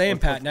what I'm saying,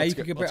 Pat. Now you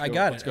can compare. I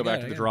got it. Let's go back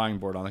to the drawing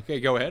board on it. Okay,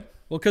 go ahead.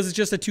 Well, because it's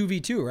just a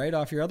 2v2, right?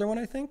 Off your other one,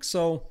 I think.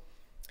 So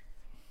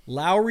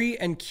Lowry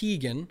and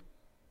Keegan.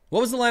 What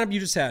was the lineup you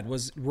just had?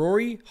 Was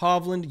Rory,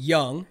 Hovland,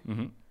 Young,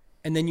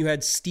 and then you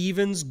had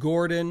Stevens,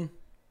 Gordon,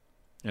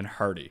 And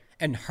Hardy.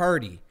 and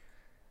Hardy.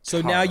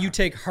 So now you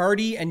take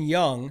Hardy and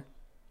Young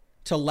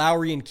to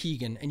Lowry and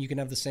Keegan, and you can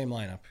have the same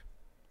lineup.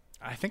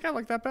 I think I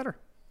like that better.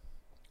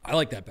 I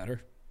like that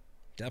better.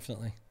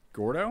 Definitely.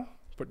 Gordo?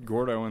 Put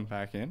Gordo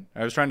back in.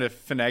 I was trying to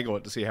finagle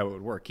it to see how it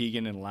would work.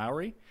 Keegan and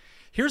Lowry.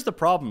 Here's the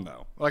problem,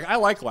 though. Like, I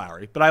like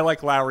Lowry, but I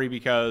like Lowry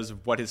because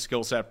of what his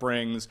skill set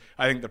brings.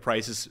 I think the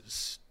price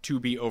is to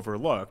be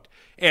overlooked.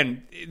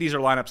 And these are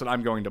lineups that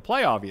I'm going to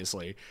play,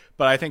 obviously.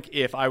 But I think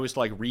if I was to,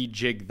 like,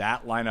 rejig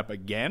that lineup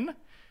again,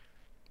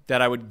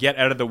 that I would get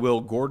out of the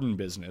Will Gordon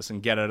business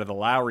and get out of the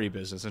Lowry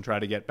business and try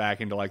to get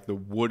back into, like, the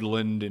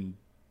Woodland and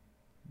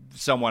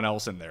someone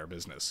else in their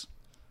business.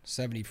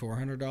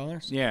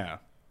 $7,400. Yeah.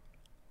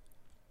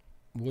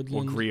 Well,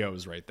 Woodland.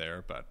 Griot's right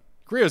there, but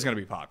Griot's going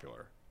to be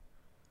popular.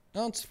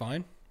 No, it's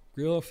fine.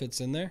 Grillo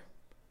fits in there.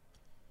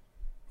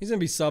 He's gonna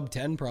be sub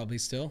 10 probably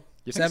still.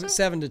 You think so?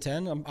 7 to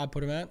 10. I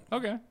put him at.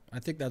 Okay. I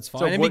think that's fine.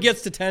 So if he what-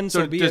 gets to 10,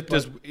 so be it.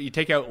 Does but- you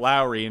take out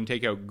Lowry and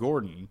take out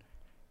Gordon?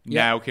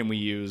 Yeah. Now can we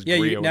use yeah,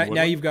 Griot and now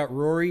Woodland? you've got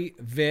Rory,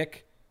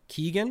 Vic,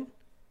 Keegan,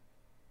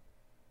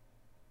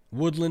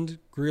 Woodland,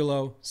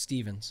 Grillo,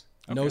 Stevens.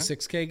 No Okay.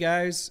 6K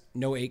guys,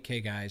 no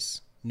 8K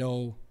guys,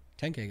 no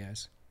 10K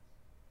guys.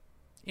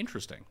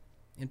 Interesting.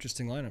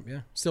 Interesting lineup,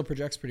 yeah. Still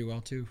projects pretty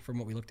well too from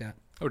what we looked at.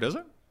 Oh, does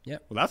it? Yeah.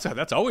 Well,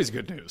 that's always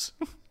good news.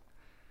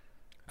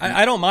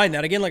 I don't mind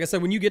that. Again, like I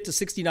said, when you get to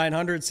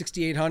 6,900,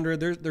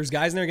 6,800, there's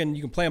guys in there. Again,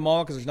 you can play them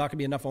all because there's not going to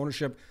be enough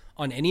ownership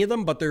on any of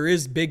them, but there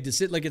is big to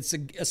sit. Like it's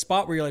a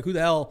spot where you're like, who the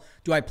hell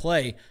do I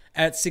play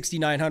at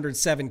 6,900,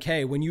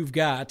 7K when you've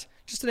got,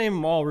 just to name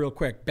them all real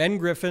quick, Ben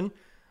Griffin,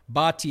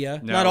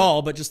 Bhatia, No. not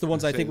all, but just the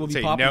ones I think will be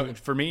Say popular. no,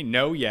 for me,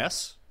 no,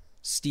 yes.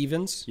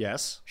 Stevens,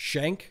 Yes.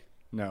 Schenk,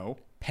 No.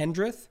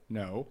 Pendrith,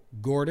 No.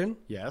 Gordon,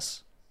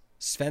 Yes.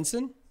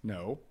 Svensson,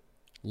 No.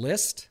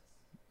 List,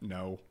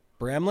 No.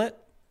 Bramlett,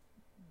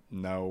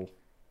 No.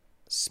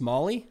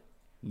 Smalley,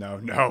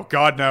 No.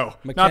 God, no.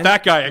 McKen- Not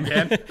that guy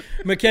again.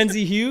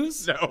 Mackenzie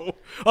Hughes. No.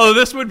 Oh,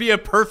 this would be a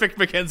perfect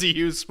Mackenzie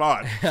Hughes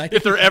spot.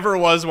 If there ever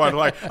was one.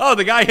 Like, oh,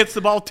 the guy hits the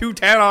ball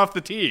 210 off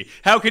the tee.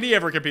 How could he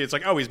ever compete? It's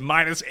like, oh, he's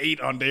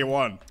 -8 on day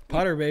one.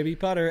 Putter, baby,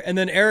 putter. And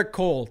then Eric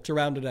Cole to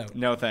round it out.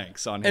 No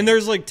thanks on him. And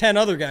there's like 10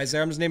 other guys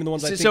there. I'm just naming the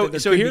ones I think that there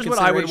So could be here's what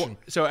I would. consideration.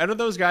 So out of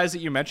those guys that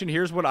you mentioned,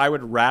 here's what I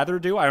would rather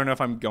do. I don't know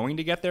if I'm going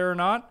to get there or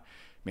not.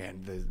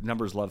 Man, the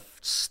numbers love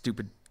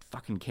stupid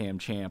fucking Cam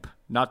Champ.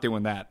 Not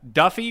doing that.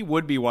 Duffy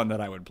would be one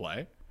that I would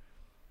play.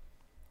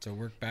 So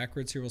work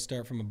backwards here. We'll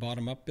start from a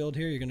bottom-up build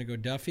here. You're going to go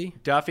Duffy?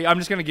 Duffy. I'm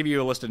just going to give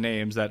you a list of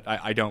names that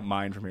I don't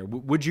mind from here.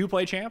 Would you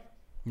play Champ?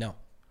 No.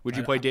 Would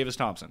you play Davis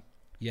Thompson?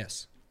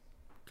 Yes.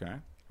 Okay.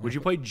 Would you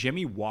play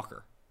Jimmy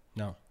Walker?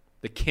 No.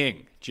 The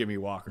king, Jimmy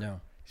Walker.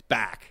 No. He's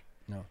back.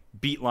 No.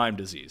 Beat Lyme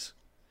disease.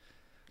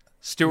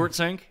 Stuart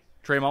Sink,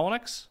 Trey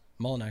Mullinax.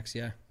 Mullinax,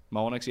 yeah.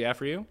 Mullinax, yeah,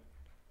 for you.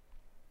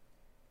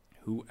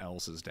 Who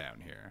else is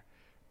down here?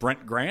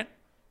 Brent Grant?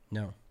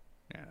 No.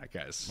 Yeah, that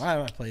guy's... Why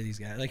don't I play these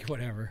guys? Like,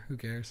 whatever. Who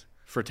cares?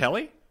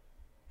 Fratelli?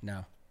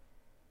 No.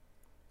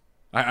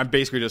 I'm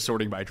basically just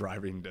sorting by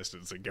driving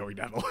distance and going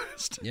down the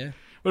list. Yeah.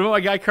 What about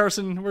my guy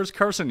Carson? Where's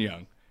Carson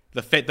Young?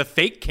 The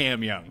fake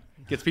Cam Young.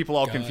 Gets people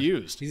all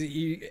confused.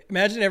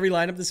 Imagine every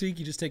lineup this week,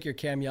 you just take your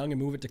Cam Young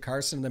and move it to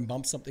Carson and then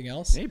bump something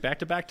else. Hey,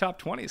 back-to-back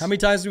top 20s. How many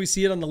times do we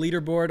see it on the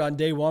leaderboard on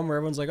day one where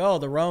everyone's like, oh,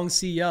 the wrong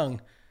C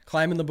Young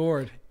climbing the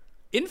board?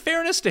 In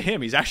fairness to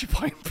him, he's actually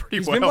playing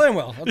pretty well. He's been playing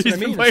well. That's He's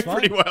what I mean. been playing It's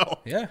pretty fine.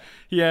 well. Yeah.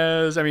 He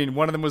has,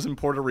 one of them was in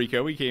Puerto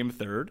Rico. He came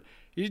third.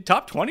 He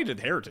top 20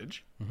 to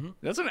Heritage. Mm-hmm.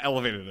 That's an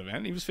elevated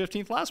event. He was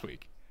 15th last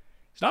week.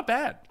 It's not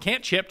bad.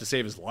 Can't chip to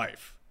save his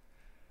life.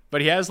 But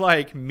he has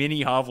like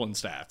mini Hovland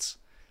stats.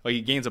 Like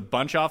he gains a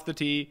bunch off the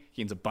tee,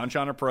 gains a bunch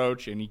on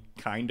approach, and he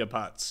kind of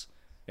putts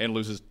and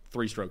loses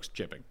 3 strokes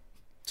chipping.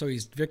 So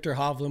he's Victor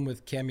Hovland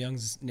with Cam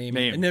Young's name.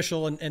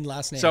 Initial and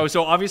last name.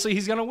 So obviously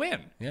he's going to win.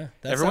 Yeah.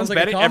 Everyone's sounds like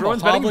betting. a combo.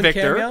 Everyone's betting Hovland,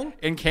 Victor Cam Young?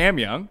 and Cam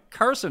Young.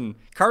 Carson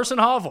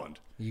Hovland.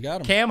 You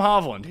got him. Cam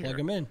Hovland here. Plug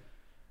him in.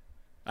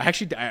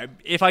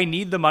 If I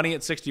need the money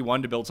at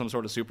 61 to build some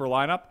sort of super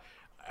lineup,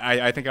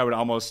 I think I would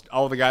almost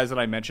all the guys that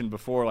I mentioned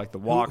before, like the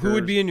Walkers. Who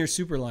would be in your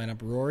super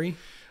lineup? Rory?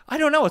 I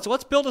don't know.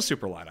 Let's build a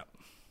super lineup.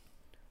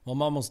 Well,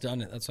 I'm almost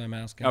done it. That's why I'm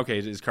asking. Okay,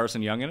 is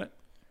Carson Young in it?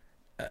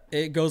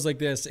 It goes like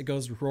this. It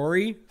goes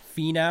Rory,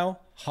 Finau,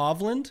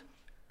 Hovland,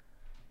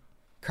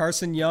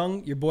 Carson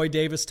Young, your boy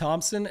Davis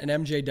Thompson, and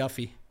MJ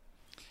Duffy.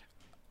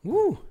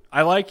 Woo!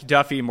 I like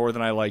Duffy more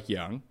than I like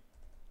Young.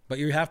 But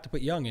you have to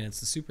put Young in.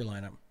 It's the super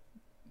lineup.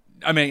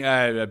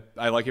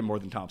 I like him more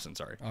than Thompson.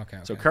 Sorry. Okay.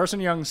 So Carson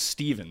Young,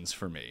 Stevens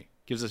for me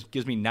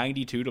gives me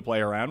 92 to play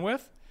around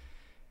with.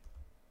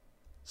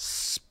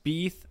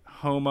 Spieth,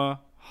 Homa,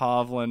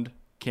 Hovland,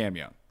 Cam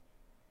Young.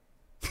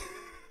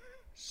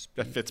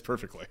 That fits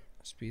perfectly.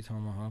 Spieth,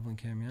 Homa, Hovland,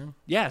 Cam Young.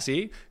 Yeah.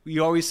 See,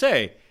 you always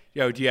say,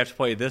 do you have to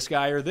play this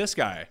guy or this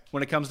guy?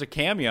 When it comes to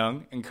Cam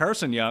Young and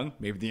Carson Young,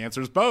 maybe the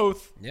answer is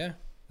both. Yeah,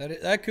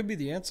 that could be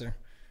the answer.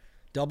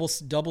 Double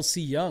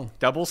C Young.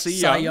 Double C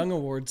Cy Young. Young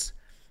awards.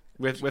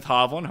 With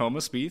Hovland, Homa,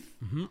 Spieth.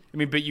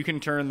 Mm-hmm. But you can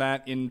turn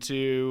that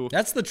into...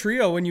 That's the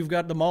trio when you've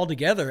got them all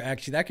together,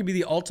 actually. That could be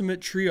the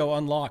ultimate trio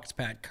unlocked,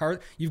 Pat.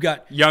 You've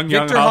got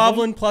Victor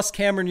Hovland plus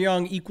Cameron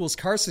Young equals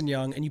Carson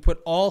Young, and you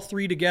put all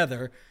 3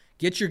 together,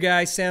 get your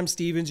guy Sam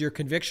Stevens, your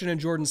conviction,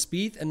 and Jordan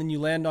Spieth, and then you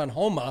land on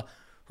Homa,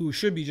 who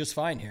should be just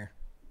fine here.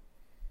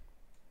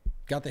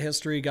 Got the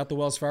history, got the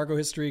Wells Fargo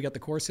history, got the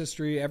course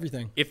history,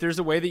 everything. If there's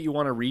a way that you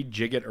want to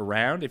rejig it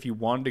around, if you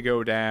wanted to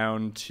go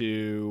down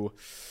to...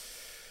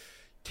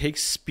 Take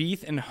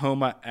Spieth and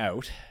Homa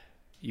out.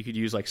 You could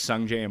use like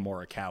Sungjae and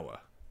Morikawa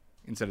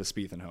instead of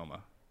Spieth and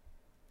Homa.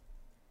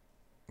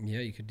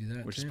 Yeah, you could do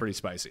that, which is pretty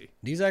spicy.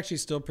 These actually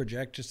still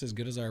project just as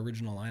good as our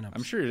original lineups.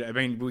 I'm sure.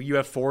 You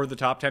have 4 of the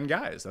top 10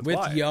 guys. That's with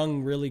why.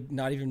 Young really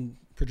not even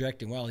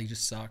projecting well. He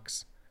just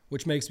sucks,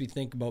 which makes me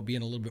think about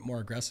being a little bit more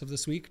aggressive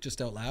this week,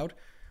 just out loud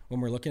when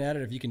we're looking at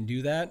it. If you can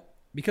do that,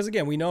 because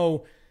again, we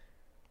know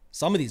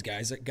some of these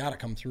guys that got to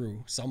come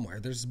through somewhere.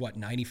 There's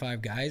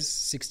 95 guys,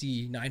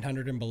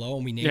 6,900 and below,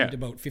 and we named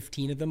about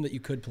 15 of them that you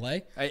could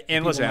play.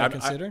 And listen,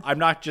 I'm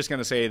not just going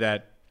to say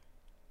that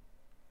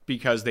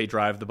because they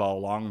drive the ball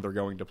long, they're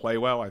going to play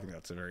well. I think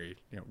that's a very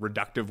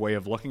reductive way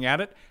of looking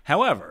at it.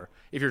 However,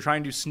 if you're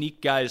trying to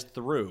sneak guys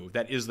through,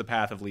 that is the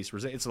path of least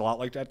resistance. It's a lot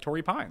like that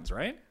Torrey Pines,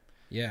 right?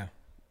 Yeah.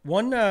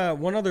 One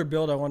other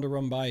build I wanted to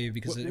run by you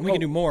because we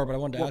can do more, but I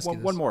wanted to ask you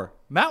this. One more.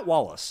 Matt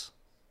Wallace.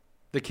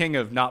 The king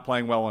of not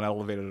playing well in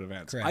elevated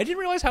events. Correct. I didn't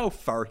realize how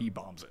far he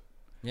bombs it.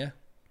 Yeah.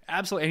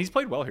 Absolutely. And he's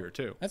played well here,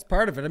 too. That's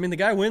part of it. I mean, the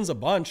guy wins a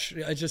bunch.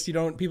 It's just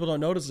people don't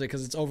notice it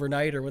because it's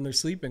overnight or when they're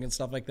sleeping and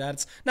stuff like that.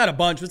 It's not a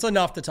bunch, but it's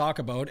enough to talk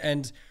about.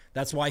 And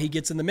that's why he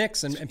gets in the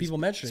mix and people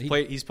mention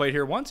it. He's played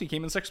here once. He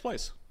came in 6th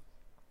place.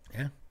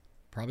 Yeah.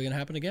 Probably going to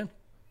happen again.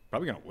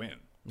 Probably going to win.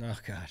 Oh,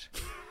 God.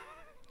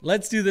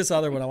 Let's do this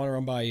other one I want to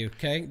run by you,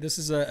 okay? This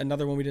is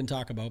another one we didn't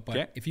talk about.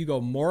 But if you go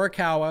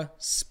Morikawa,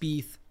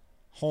 Spieth,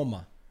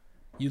 Homa,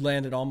 you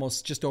landed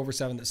almost just over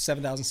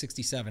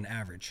 7,067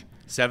 average.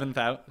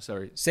 7,000,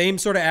 sorry. Same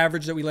sort of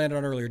average that we landed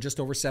on earlier, just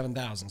over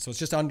 7,000. So it's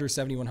just under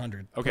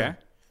 7,100. Okay.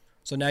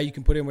 So now you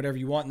can put in whatever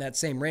you want in that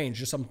same range.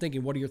 Just I'm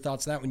thinking, what are your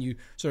thoughts on that when you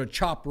sort of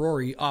chop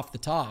Rory off the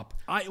top?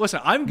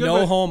 I'm good.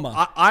 No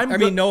Homa.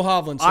 No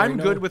Hovland. I'm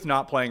good with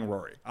not playing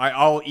Rory.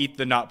 I'll eat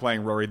the not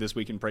playing Rory this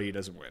week and pray he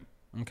doesn't win.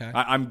 Okay.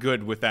 I'm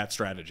good with that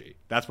strategy.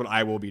 That's what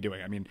I will be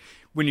doing. I mean,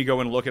 when you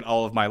go and look at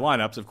all of my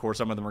lineups, of course,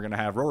 some of them are going to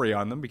have Rory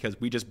on them because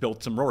we just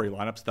built some Rory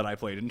lineups that I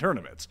played in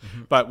tournaments.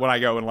 Mm-hmm. But when I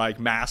go and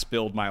mass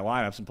build my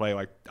lineups and play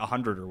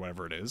 100 or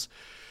whatever it is,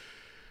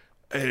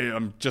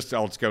 I'll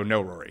just go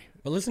no Rory.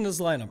 But listen to this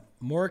lineup: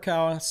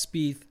 Morikawa,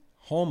 Spieth,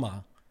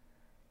 Homa,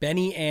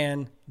 Benny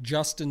Ann,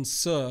 Justin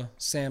Suh,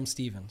 Sam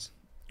Stevens.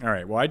 All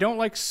right. Well, I don't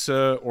like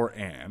Suh or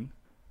Ann.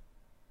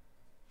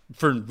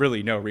 For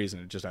really no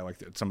reason. Just I like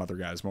some other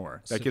guys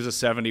more. That gives us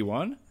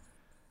 71.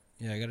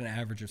 Yeah, I got an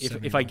average of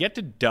 71. If I get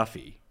to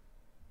Duffy,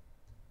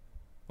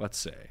 let's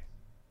say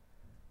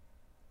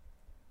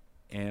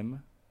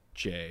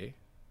MJ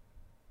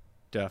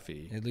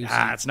Duffy. It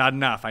it's not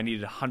enough. I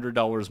needed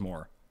 $100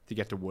 more. to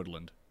get to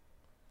Woodland.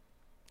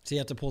 So you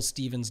have to pull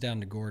Stevens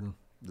down to Gordon.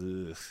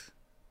 Ugh.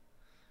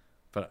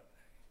 But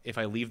if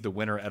I leave the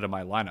winner out of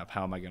my lineup,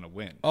 how am I going to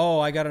win?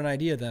 Oh, I got an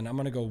idea then. I'm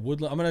going to go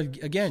Woodland. I'm going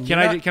to, again.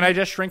 Can I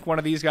just shrink one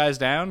of these guys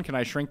down? Can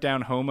I shrink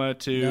down Homa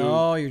to...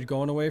 No, you're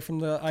going away from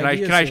the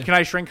ideas. Can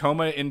I shrink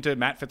Homa into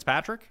Matt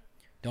Fitzpatrick?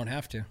 Don't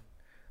have to.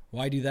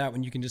 Why do that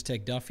when you can just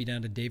take Duffy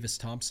down to Davis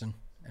Thompson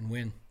and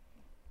win?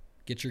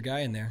 Get your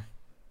guy in there.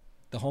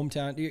 The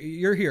hometown,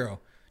 your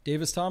hero,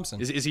 Davis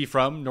Thompson. Is he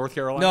from North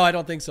Carolina? No, I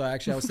don't think so,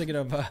 actually. I was thinking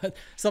of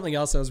something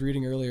else I was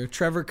reading earlier.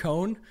 Trevor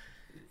Cohn.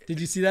 Did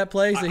you see that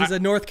play? So he's a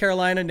North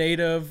Carolina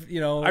native,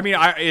 I mean,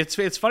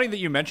 it's funny that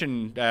you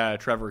mentioned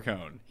Trevor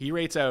Cohn. He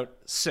rates out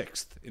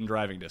 6th in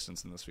driving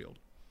distance in this field.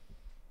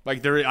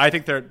 Like, I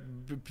think they're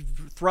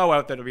throw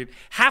out that, I mean,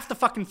 half the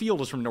fucking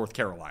field is from North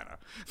Carolina.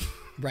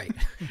 Right.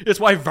 It's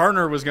why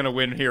Varner was going to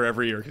win here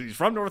every year, because he's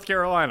from North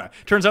Carolina.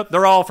 Turns out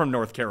they're all from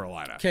North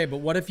Carolina. Okay, but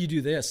what if you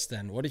do this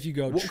then? What if you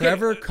go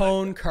Trevor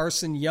Cohn,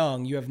 Carson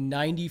Young? You have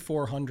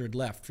 9,400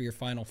 left for your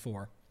final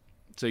 4.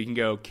 So you can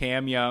go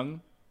Cam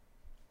Young.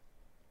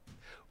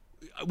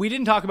 We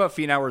didn't talk about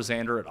Finau or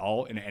Xander at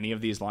all in any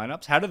of these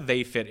lineups. How do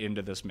they fit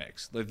into this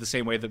mix? Like the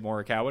same way that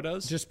Morikawa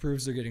does? Just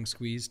proves they're getting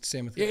squeezed.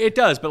 Same with it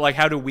does, but like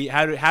how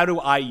do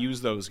I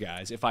use those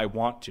guys if I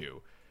want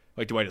to?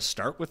 Like, do I just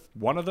start with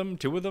one of them,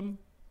 2 of them?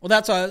 Well,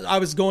 that's why I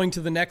was going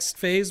to the next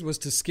phase, was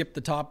to skip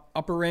the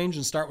upper range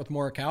and start with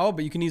Morikawa,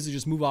 but you can easily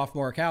just move off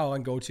Morikawa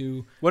and go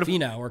to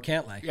Finau or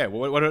Cantlay. Yeah,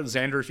 what are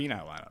Xander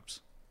Finau lineups?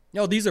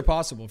 No, these are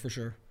possible for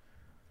sure.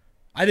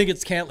 I think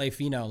it's Cantlay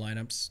Finau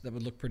lineups that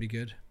would look pretty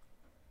good.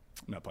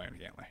 I'm not playing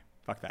Cantlay.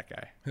 Fuck that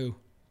guy. Who?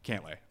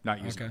 Cantlay.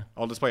 Not using Okay. him.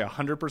 I'll just play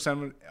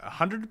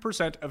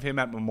 100% of him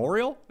at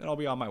Memorial, and I'll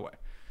be on my way.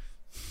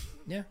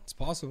 Yeah, it's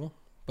possible.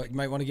 But you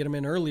might want to get him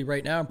in early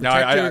right now.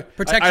 I don't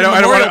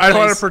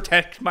want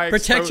to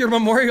protect your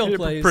Memorial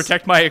plays.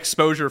 Protect my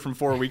exposure from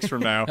 4 weeks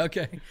from now.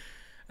 Okay.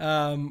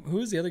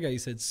 Who's the other guy you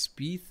said?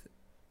 Spieth?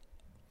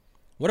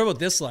 What about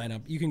this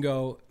lineup? You can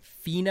go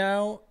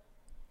Finau,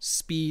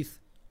 Spieth,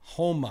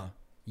 Homa,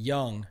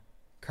 Young,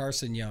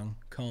 Carson Young,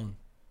 Cohn.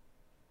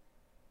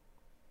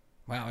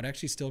 Wow, it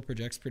actually still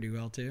projects pretty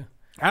well too.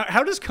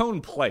 How does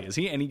Cohn play? Is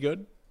he any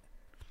good?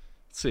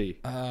 Let's see.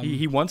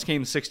 He once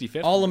came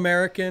 65th.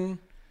 All-American,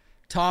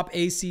 top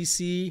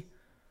ACC.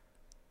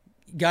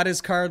 Got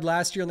his card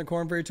last year on the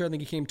Corn Ferry Tour. I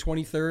think he came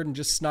 23rd and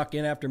just snuck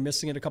in after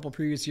missing it a couple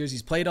previous years.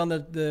 He's played on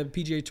the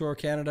PGA Tour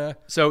Canada.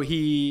 So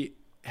he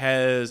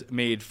has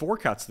made 4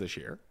 cuts this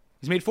year.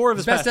 He's made 4 of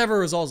his best ever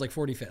result is like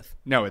 45th.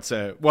 No, it's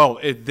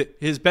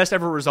his best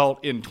ever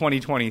result in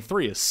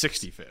 2023 is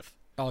 65th.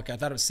 Oh, okay. I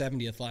thought it was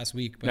 70th last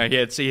week. But... No, he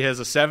has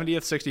a 70th,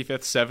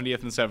 65th,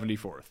 70th, and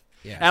 74th.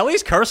 Yeah. At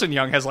least Carson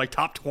Young has like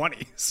top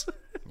 20s.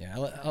 Yeah,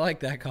 I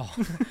like that call.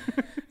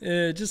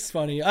 Just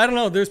funny. I don't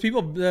know. There's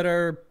people that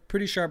are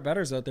pretty sharp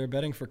bettors out there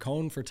betting for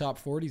Cohn for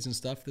top 40s and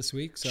stuff this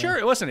week. So.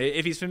 Sure. Listen,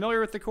 if he's familiar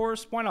with the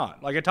course, why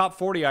not? Like a top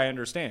 40, I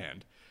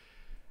understand.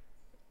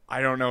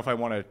 I don't know if I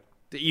want to.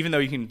 Even though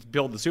you can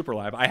build the super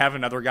lineup, I have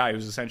another guy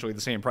who's essentially the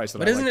same price.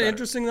 But isn't it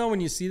interesting though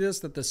when you see this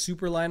that the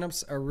super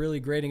lineups are really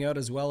grading out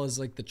as well as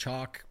like the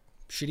chalk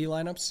shitty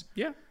lineups?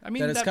 Yeah, I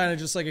mean that it's kind of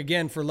just like,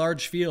 again, for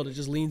large field, it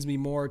just leans me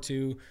more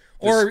to,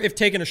 or if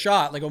taking a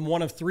shot like a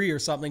 1 of 3 or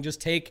something,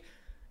 just take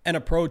an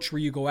approach where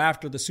you go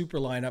after the super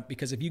lineup,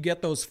 because if you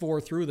get those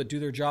 4 through that do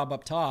their job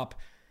up top,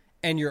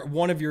 and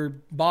one of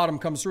your bottom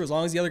comes through, as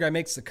long as the other guy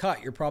makes the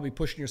cut, you're probably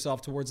pushing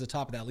yourself towards the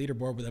top of that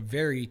leaderboard with a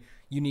very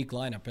unique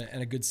lineup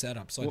and a good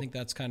setup. So I think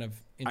that's kind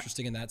of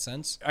interesting in that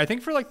sense. I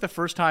think for like the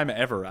first time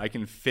ever, I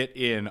can fit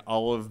in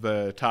all of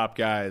the top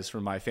guys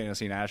from my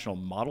Fantasy National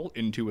model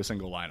into a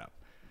single lineup.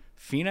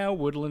 Finau,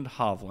 Woodland,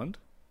 Hovland.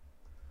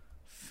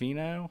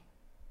 Finau,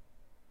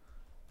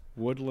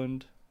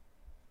 Woodland,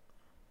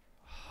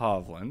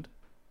 Hovland,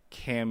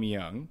 Cam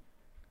Young.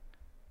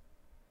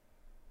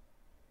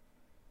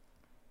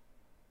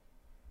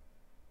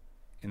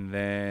 And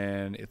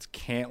then it's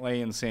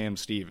Cantlay and Sam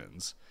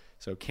Stevens.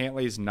 So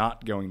Cantlay's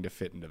not going to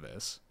fit into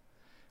this.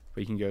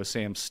 But you can go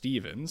Sam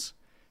Stevens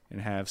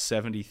and have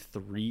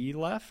 73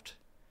 left.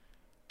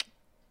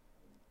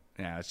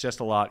 Now, it's just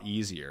a lot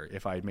easier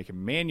if I make a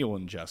manual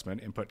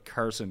adjustment and put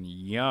Carson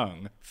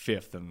Young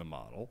 5th in the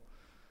model.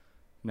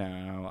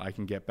 Now I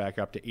can get back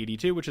up to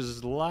 82, which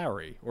is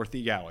Lowry or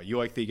Theegala. You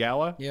like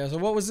Theegala? Yeah, so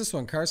what was this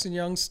one? Carson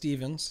Young,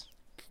 Stevens.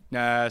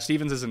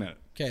 Stevens isn't in it.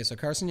 Okay, so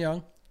Carson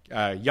Young.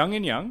 Young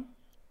and Young.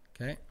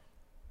 Okay.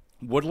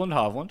 Woodland,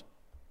 Hovland.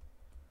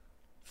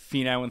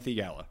 Finau and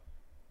Theegala.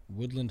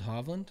 Woodland,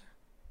 Hovland?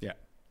 Yeah.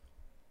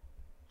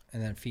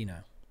 And then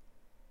Finau.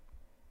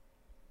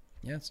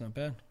 Yeah, it's not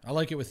bad. I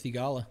like it with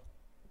Theegala.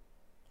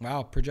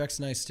 Wow, projects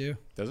nice too.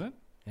 Doesn't it?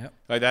 Yep.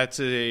 That's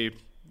a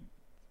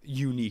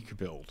unique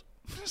build,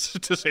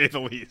 to say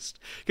the least.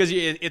 Because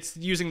it's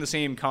using the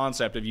same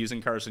concept of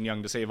using Carson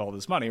Young to save all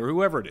this money, or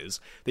whoever it is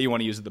that you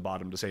want to use at the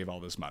bottom to save all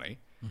this money.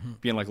 Mm-hmm.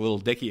 Being like Little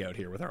Dicky out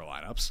here with our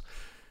lineups.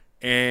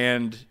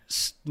 And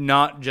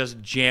not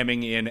just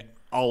jamming in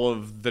all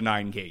of the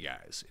 9K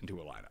guys into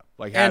a lineup.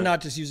 Like and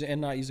not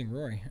using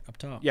Rory up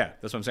top. Yeah,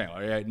 that's what I'm saying.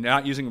 Like,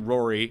 not using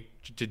Rory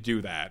to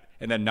do that,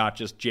 and then not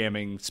just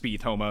jamming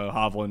Spieth, Homa,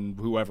 Hovland,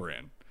 whoever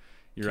in.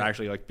 You're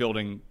actually like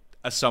building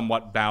a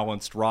somewhat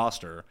balanced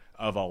roster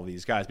of all of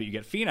these guys, but you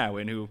get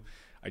Finau in, who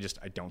I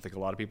don't think a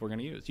lot of people are going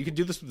to use. You could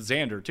do this with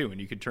Xander too,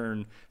 and you could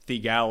turn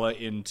Theegala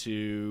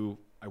into,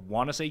 I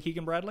want to say,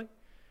 Keegan Bradley.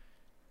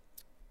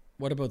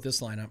 What about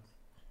this lineup?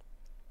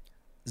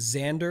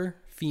 Xander,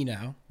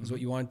 Finau is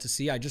what you wanted to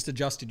see. I just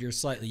adjusted yours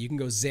slightly. You can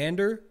go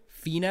Xander,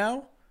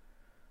 Finau,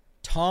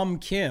 Tom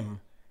Kim,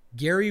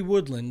 Gary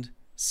Woodland,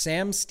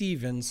 Sam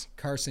Stevens,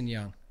 Carson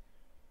Young.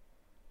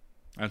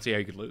 I don't see how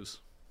you could lose.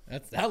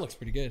 That looks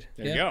pretty good.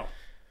 There you go.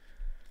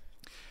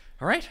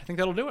 All right, I think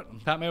that'll do it.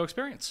 Pat Mayo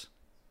Experience.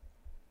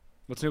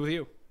 What's new with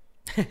you?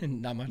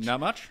 Not much. Not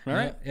much? All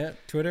right. Yeah.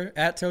 Twitter,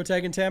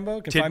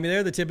 @ToeTagAndTambo. Can find me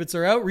there. The tidbits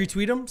are out.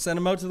 Retweet them. Send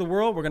them out to the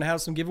world. We're going to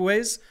have some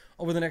giveaways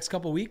over the next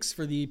couple of weeks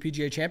for the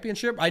PGA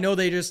Championship. I know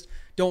they just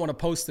don't want to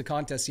post the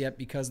contest yet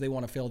because they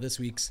want to fill this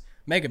week's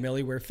Mega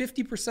Millie, where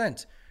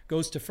 50%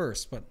 goes to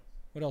first. But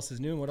what else is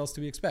new and what else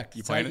do we expect?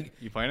 You playing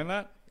in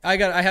that? I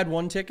had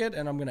one ticket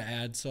and I'm going to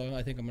add, so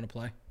I think I'm going to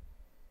play.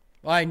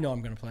 I know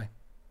I'm going to play.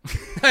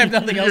 I have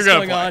nothing else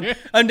going on.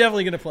 I'm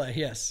definitely going to play,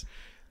 yes.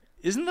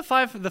 Isn't the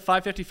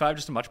 555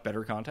 just a much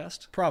better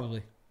contest?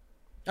 Probably.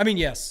 I mean,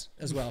 yes,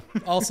 as well.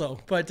 Also,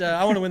 but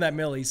I want to win that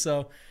Millie,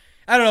 so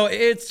I don't know.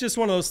 It's just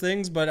one of those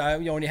things.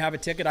 But when you have a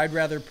ticket, I'd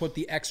rather put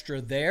the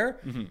extra there.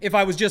 Mm-hmm. If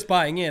I was just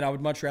buying in, I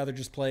would much rather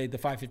just play the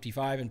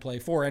 555 and play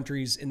 4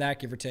 entries in that,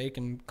 give or take,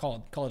 and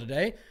call it a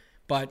day.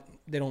 But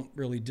they don't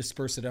really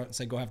disperse it out and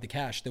say go have the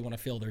cash. They want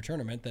to fill their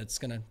tournament. That's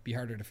going to be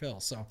harder to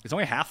fill. So it's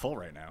only half full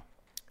right now.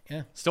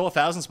 Yeah. Still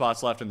 1,000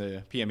 spots left in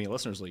the PME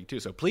Listeners League, too.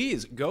 So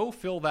please go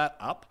fill that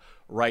up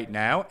right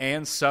now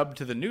and sub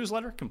to the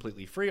newsletter,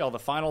 completely free. All the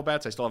final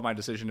bets, I still have my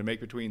decision to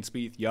make between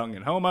Spieth, Young,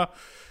 and Homa. We'll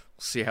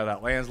see how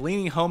that lands.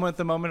 Leaning Homa at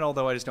the moment,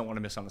 although I just don't want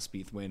to miss on the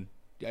Spieth win.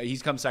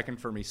 He's come second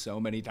for me so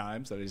many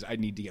times that I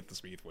need to get the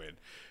Spieth win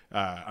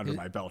under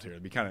my belt here.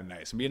 It'd be kind of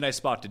nice. It'd be a nice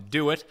spot to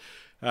do it.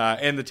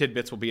 And the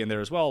tidbits will be in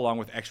there as well, along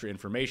with extra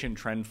information,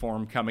 trend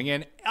form coming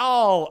in,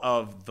 all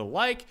of the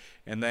like.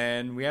 And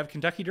then we have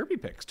Kentucky Derby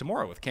picks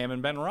tomorrow with Cam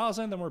and Ben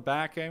Rosen. Then we're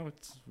back and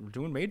we're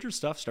doing major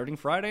stuff starting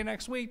Friday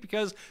next week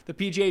because the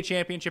PGA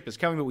Championship is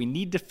coming, but we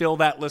need to fill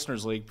that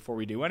Listeners League before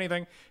we do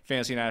anything.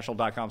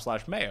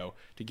 FantasyNational.com/Mayo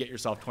to get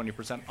yourself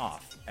 20%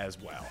 off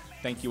as well.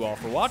 Thank you all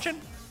for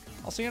watching.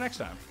 I'll see you next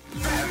time.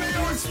 Pat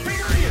Mayo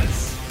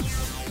Experience!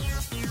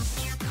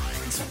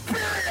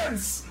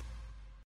 Experience!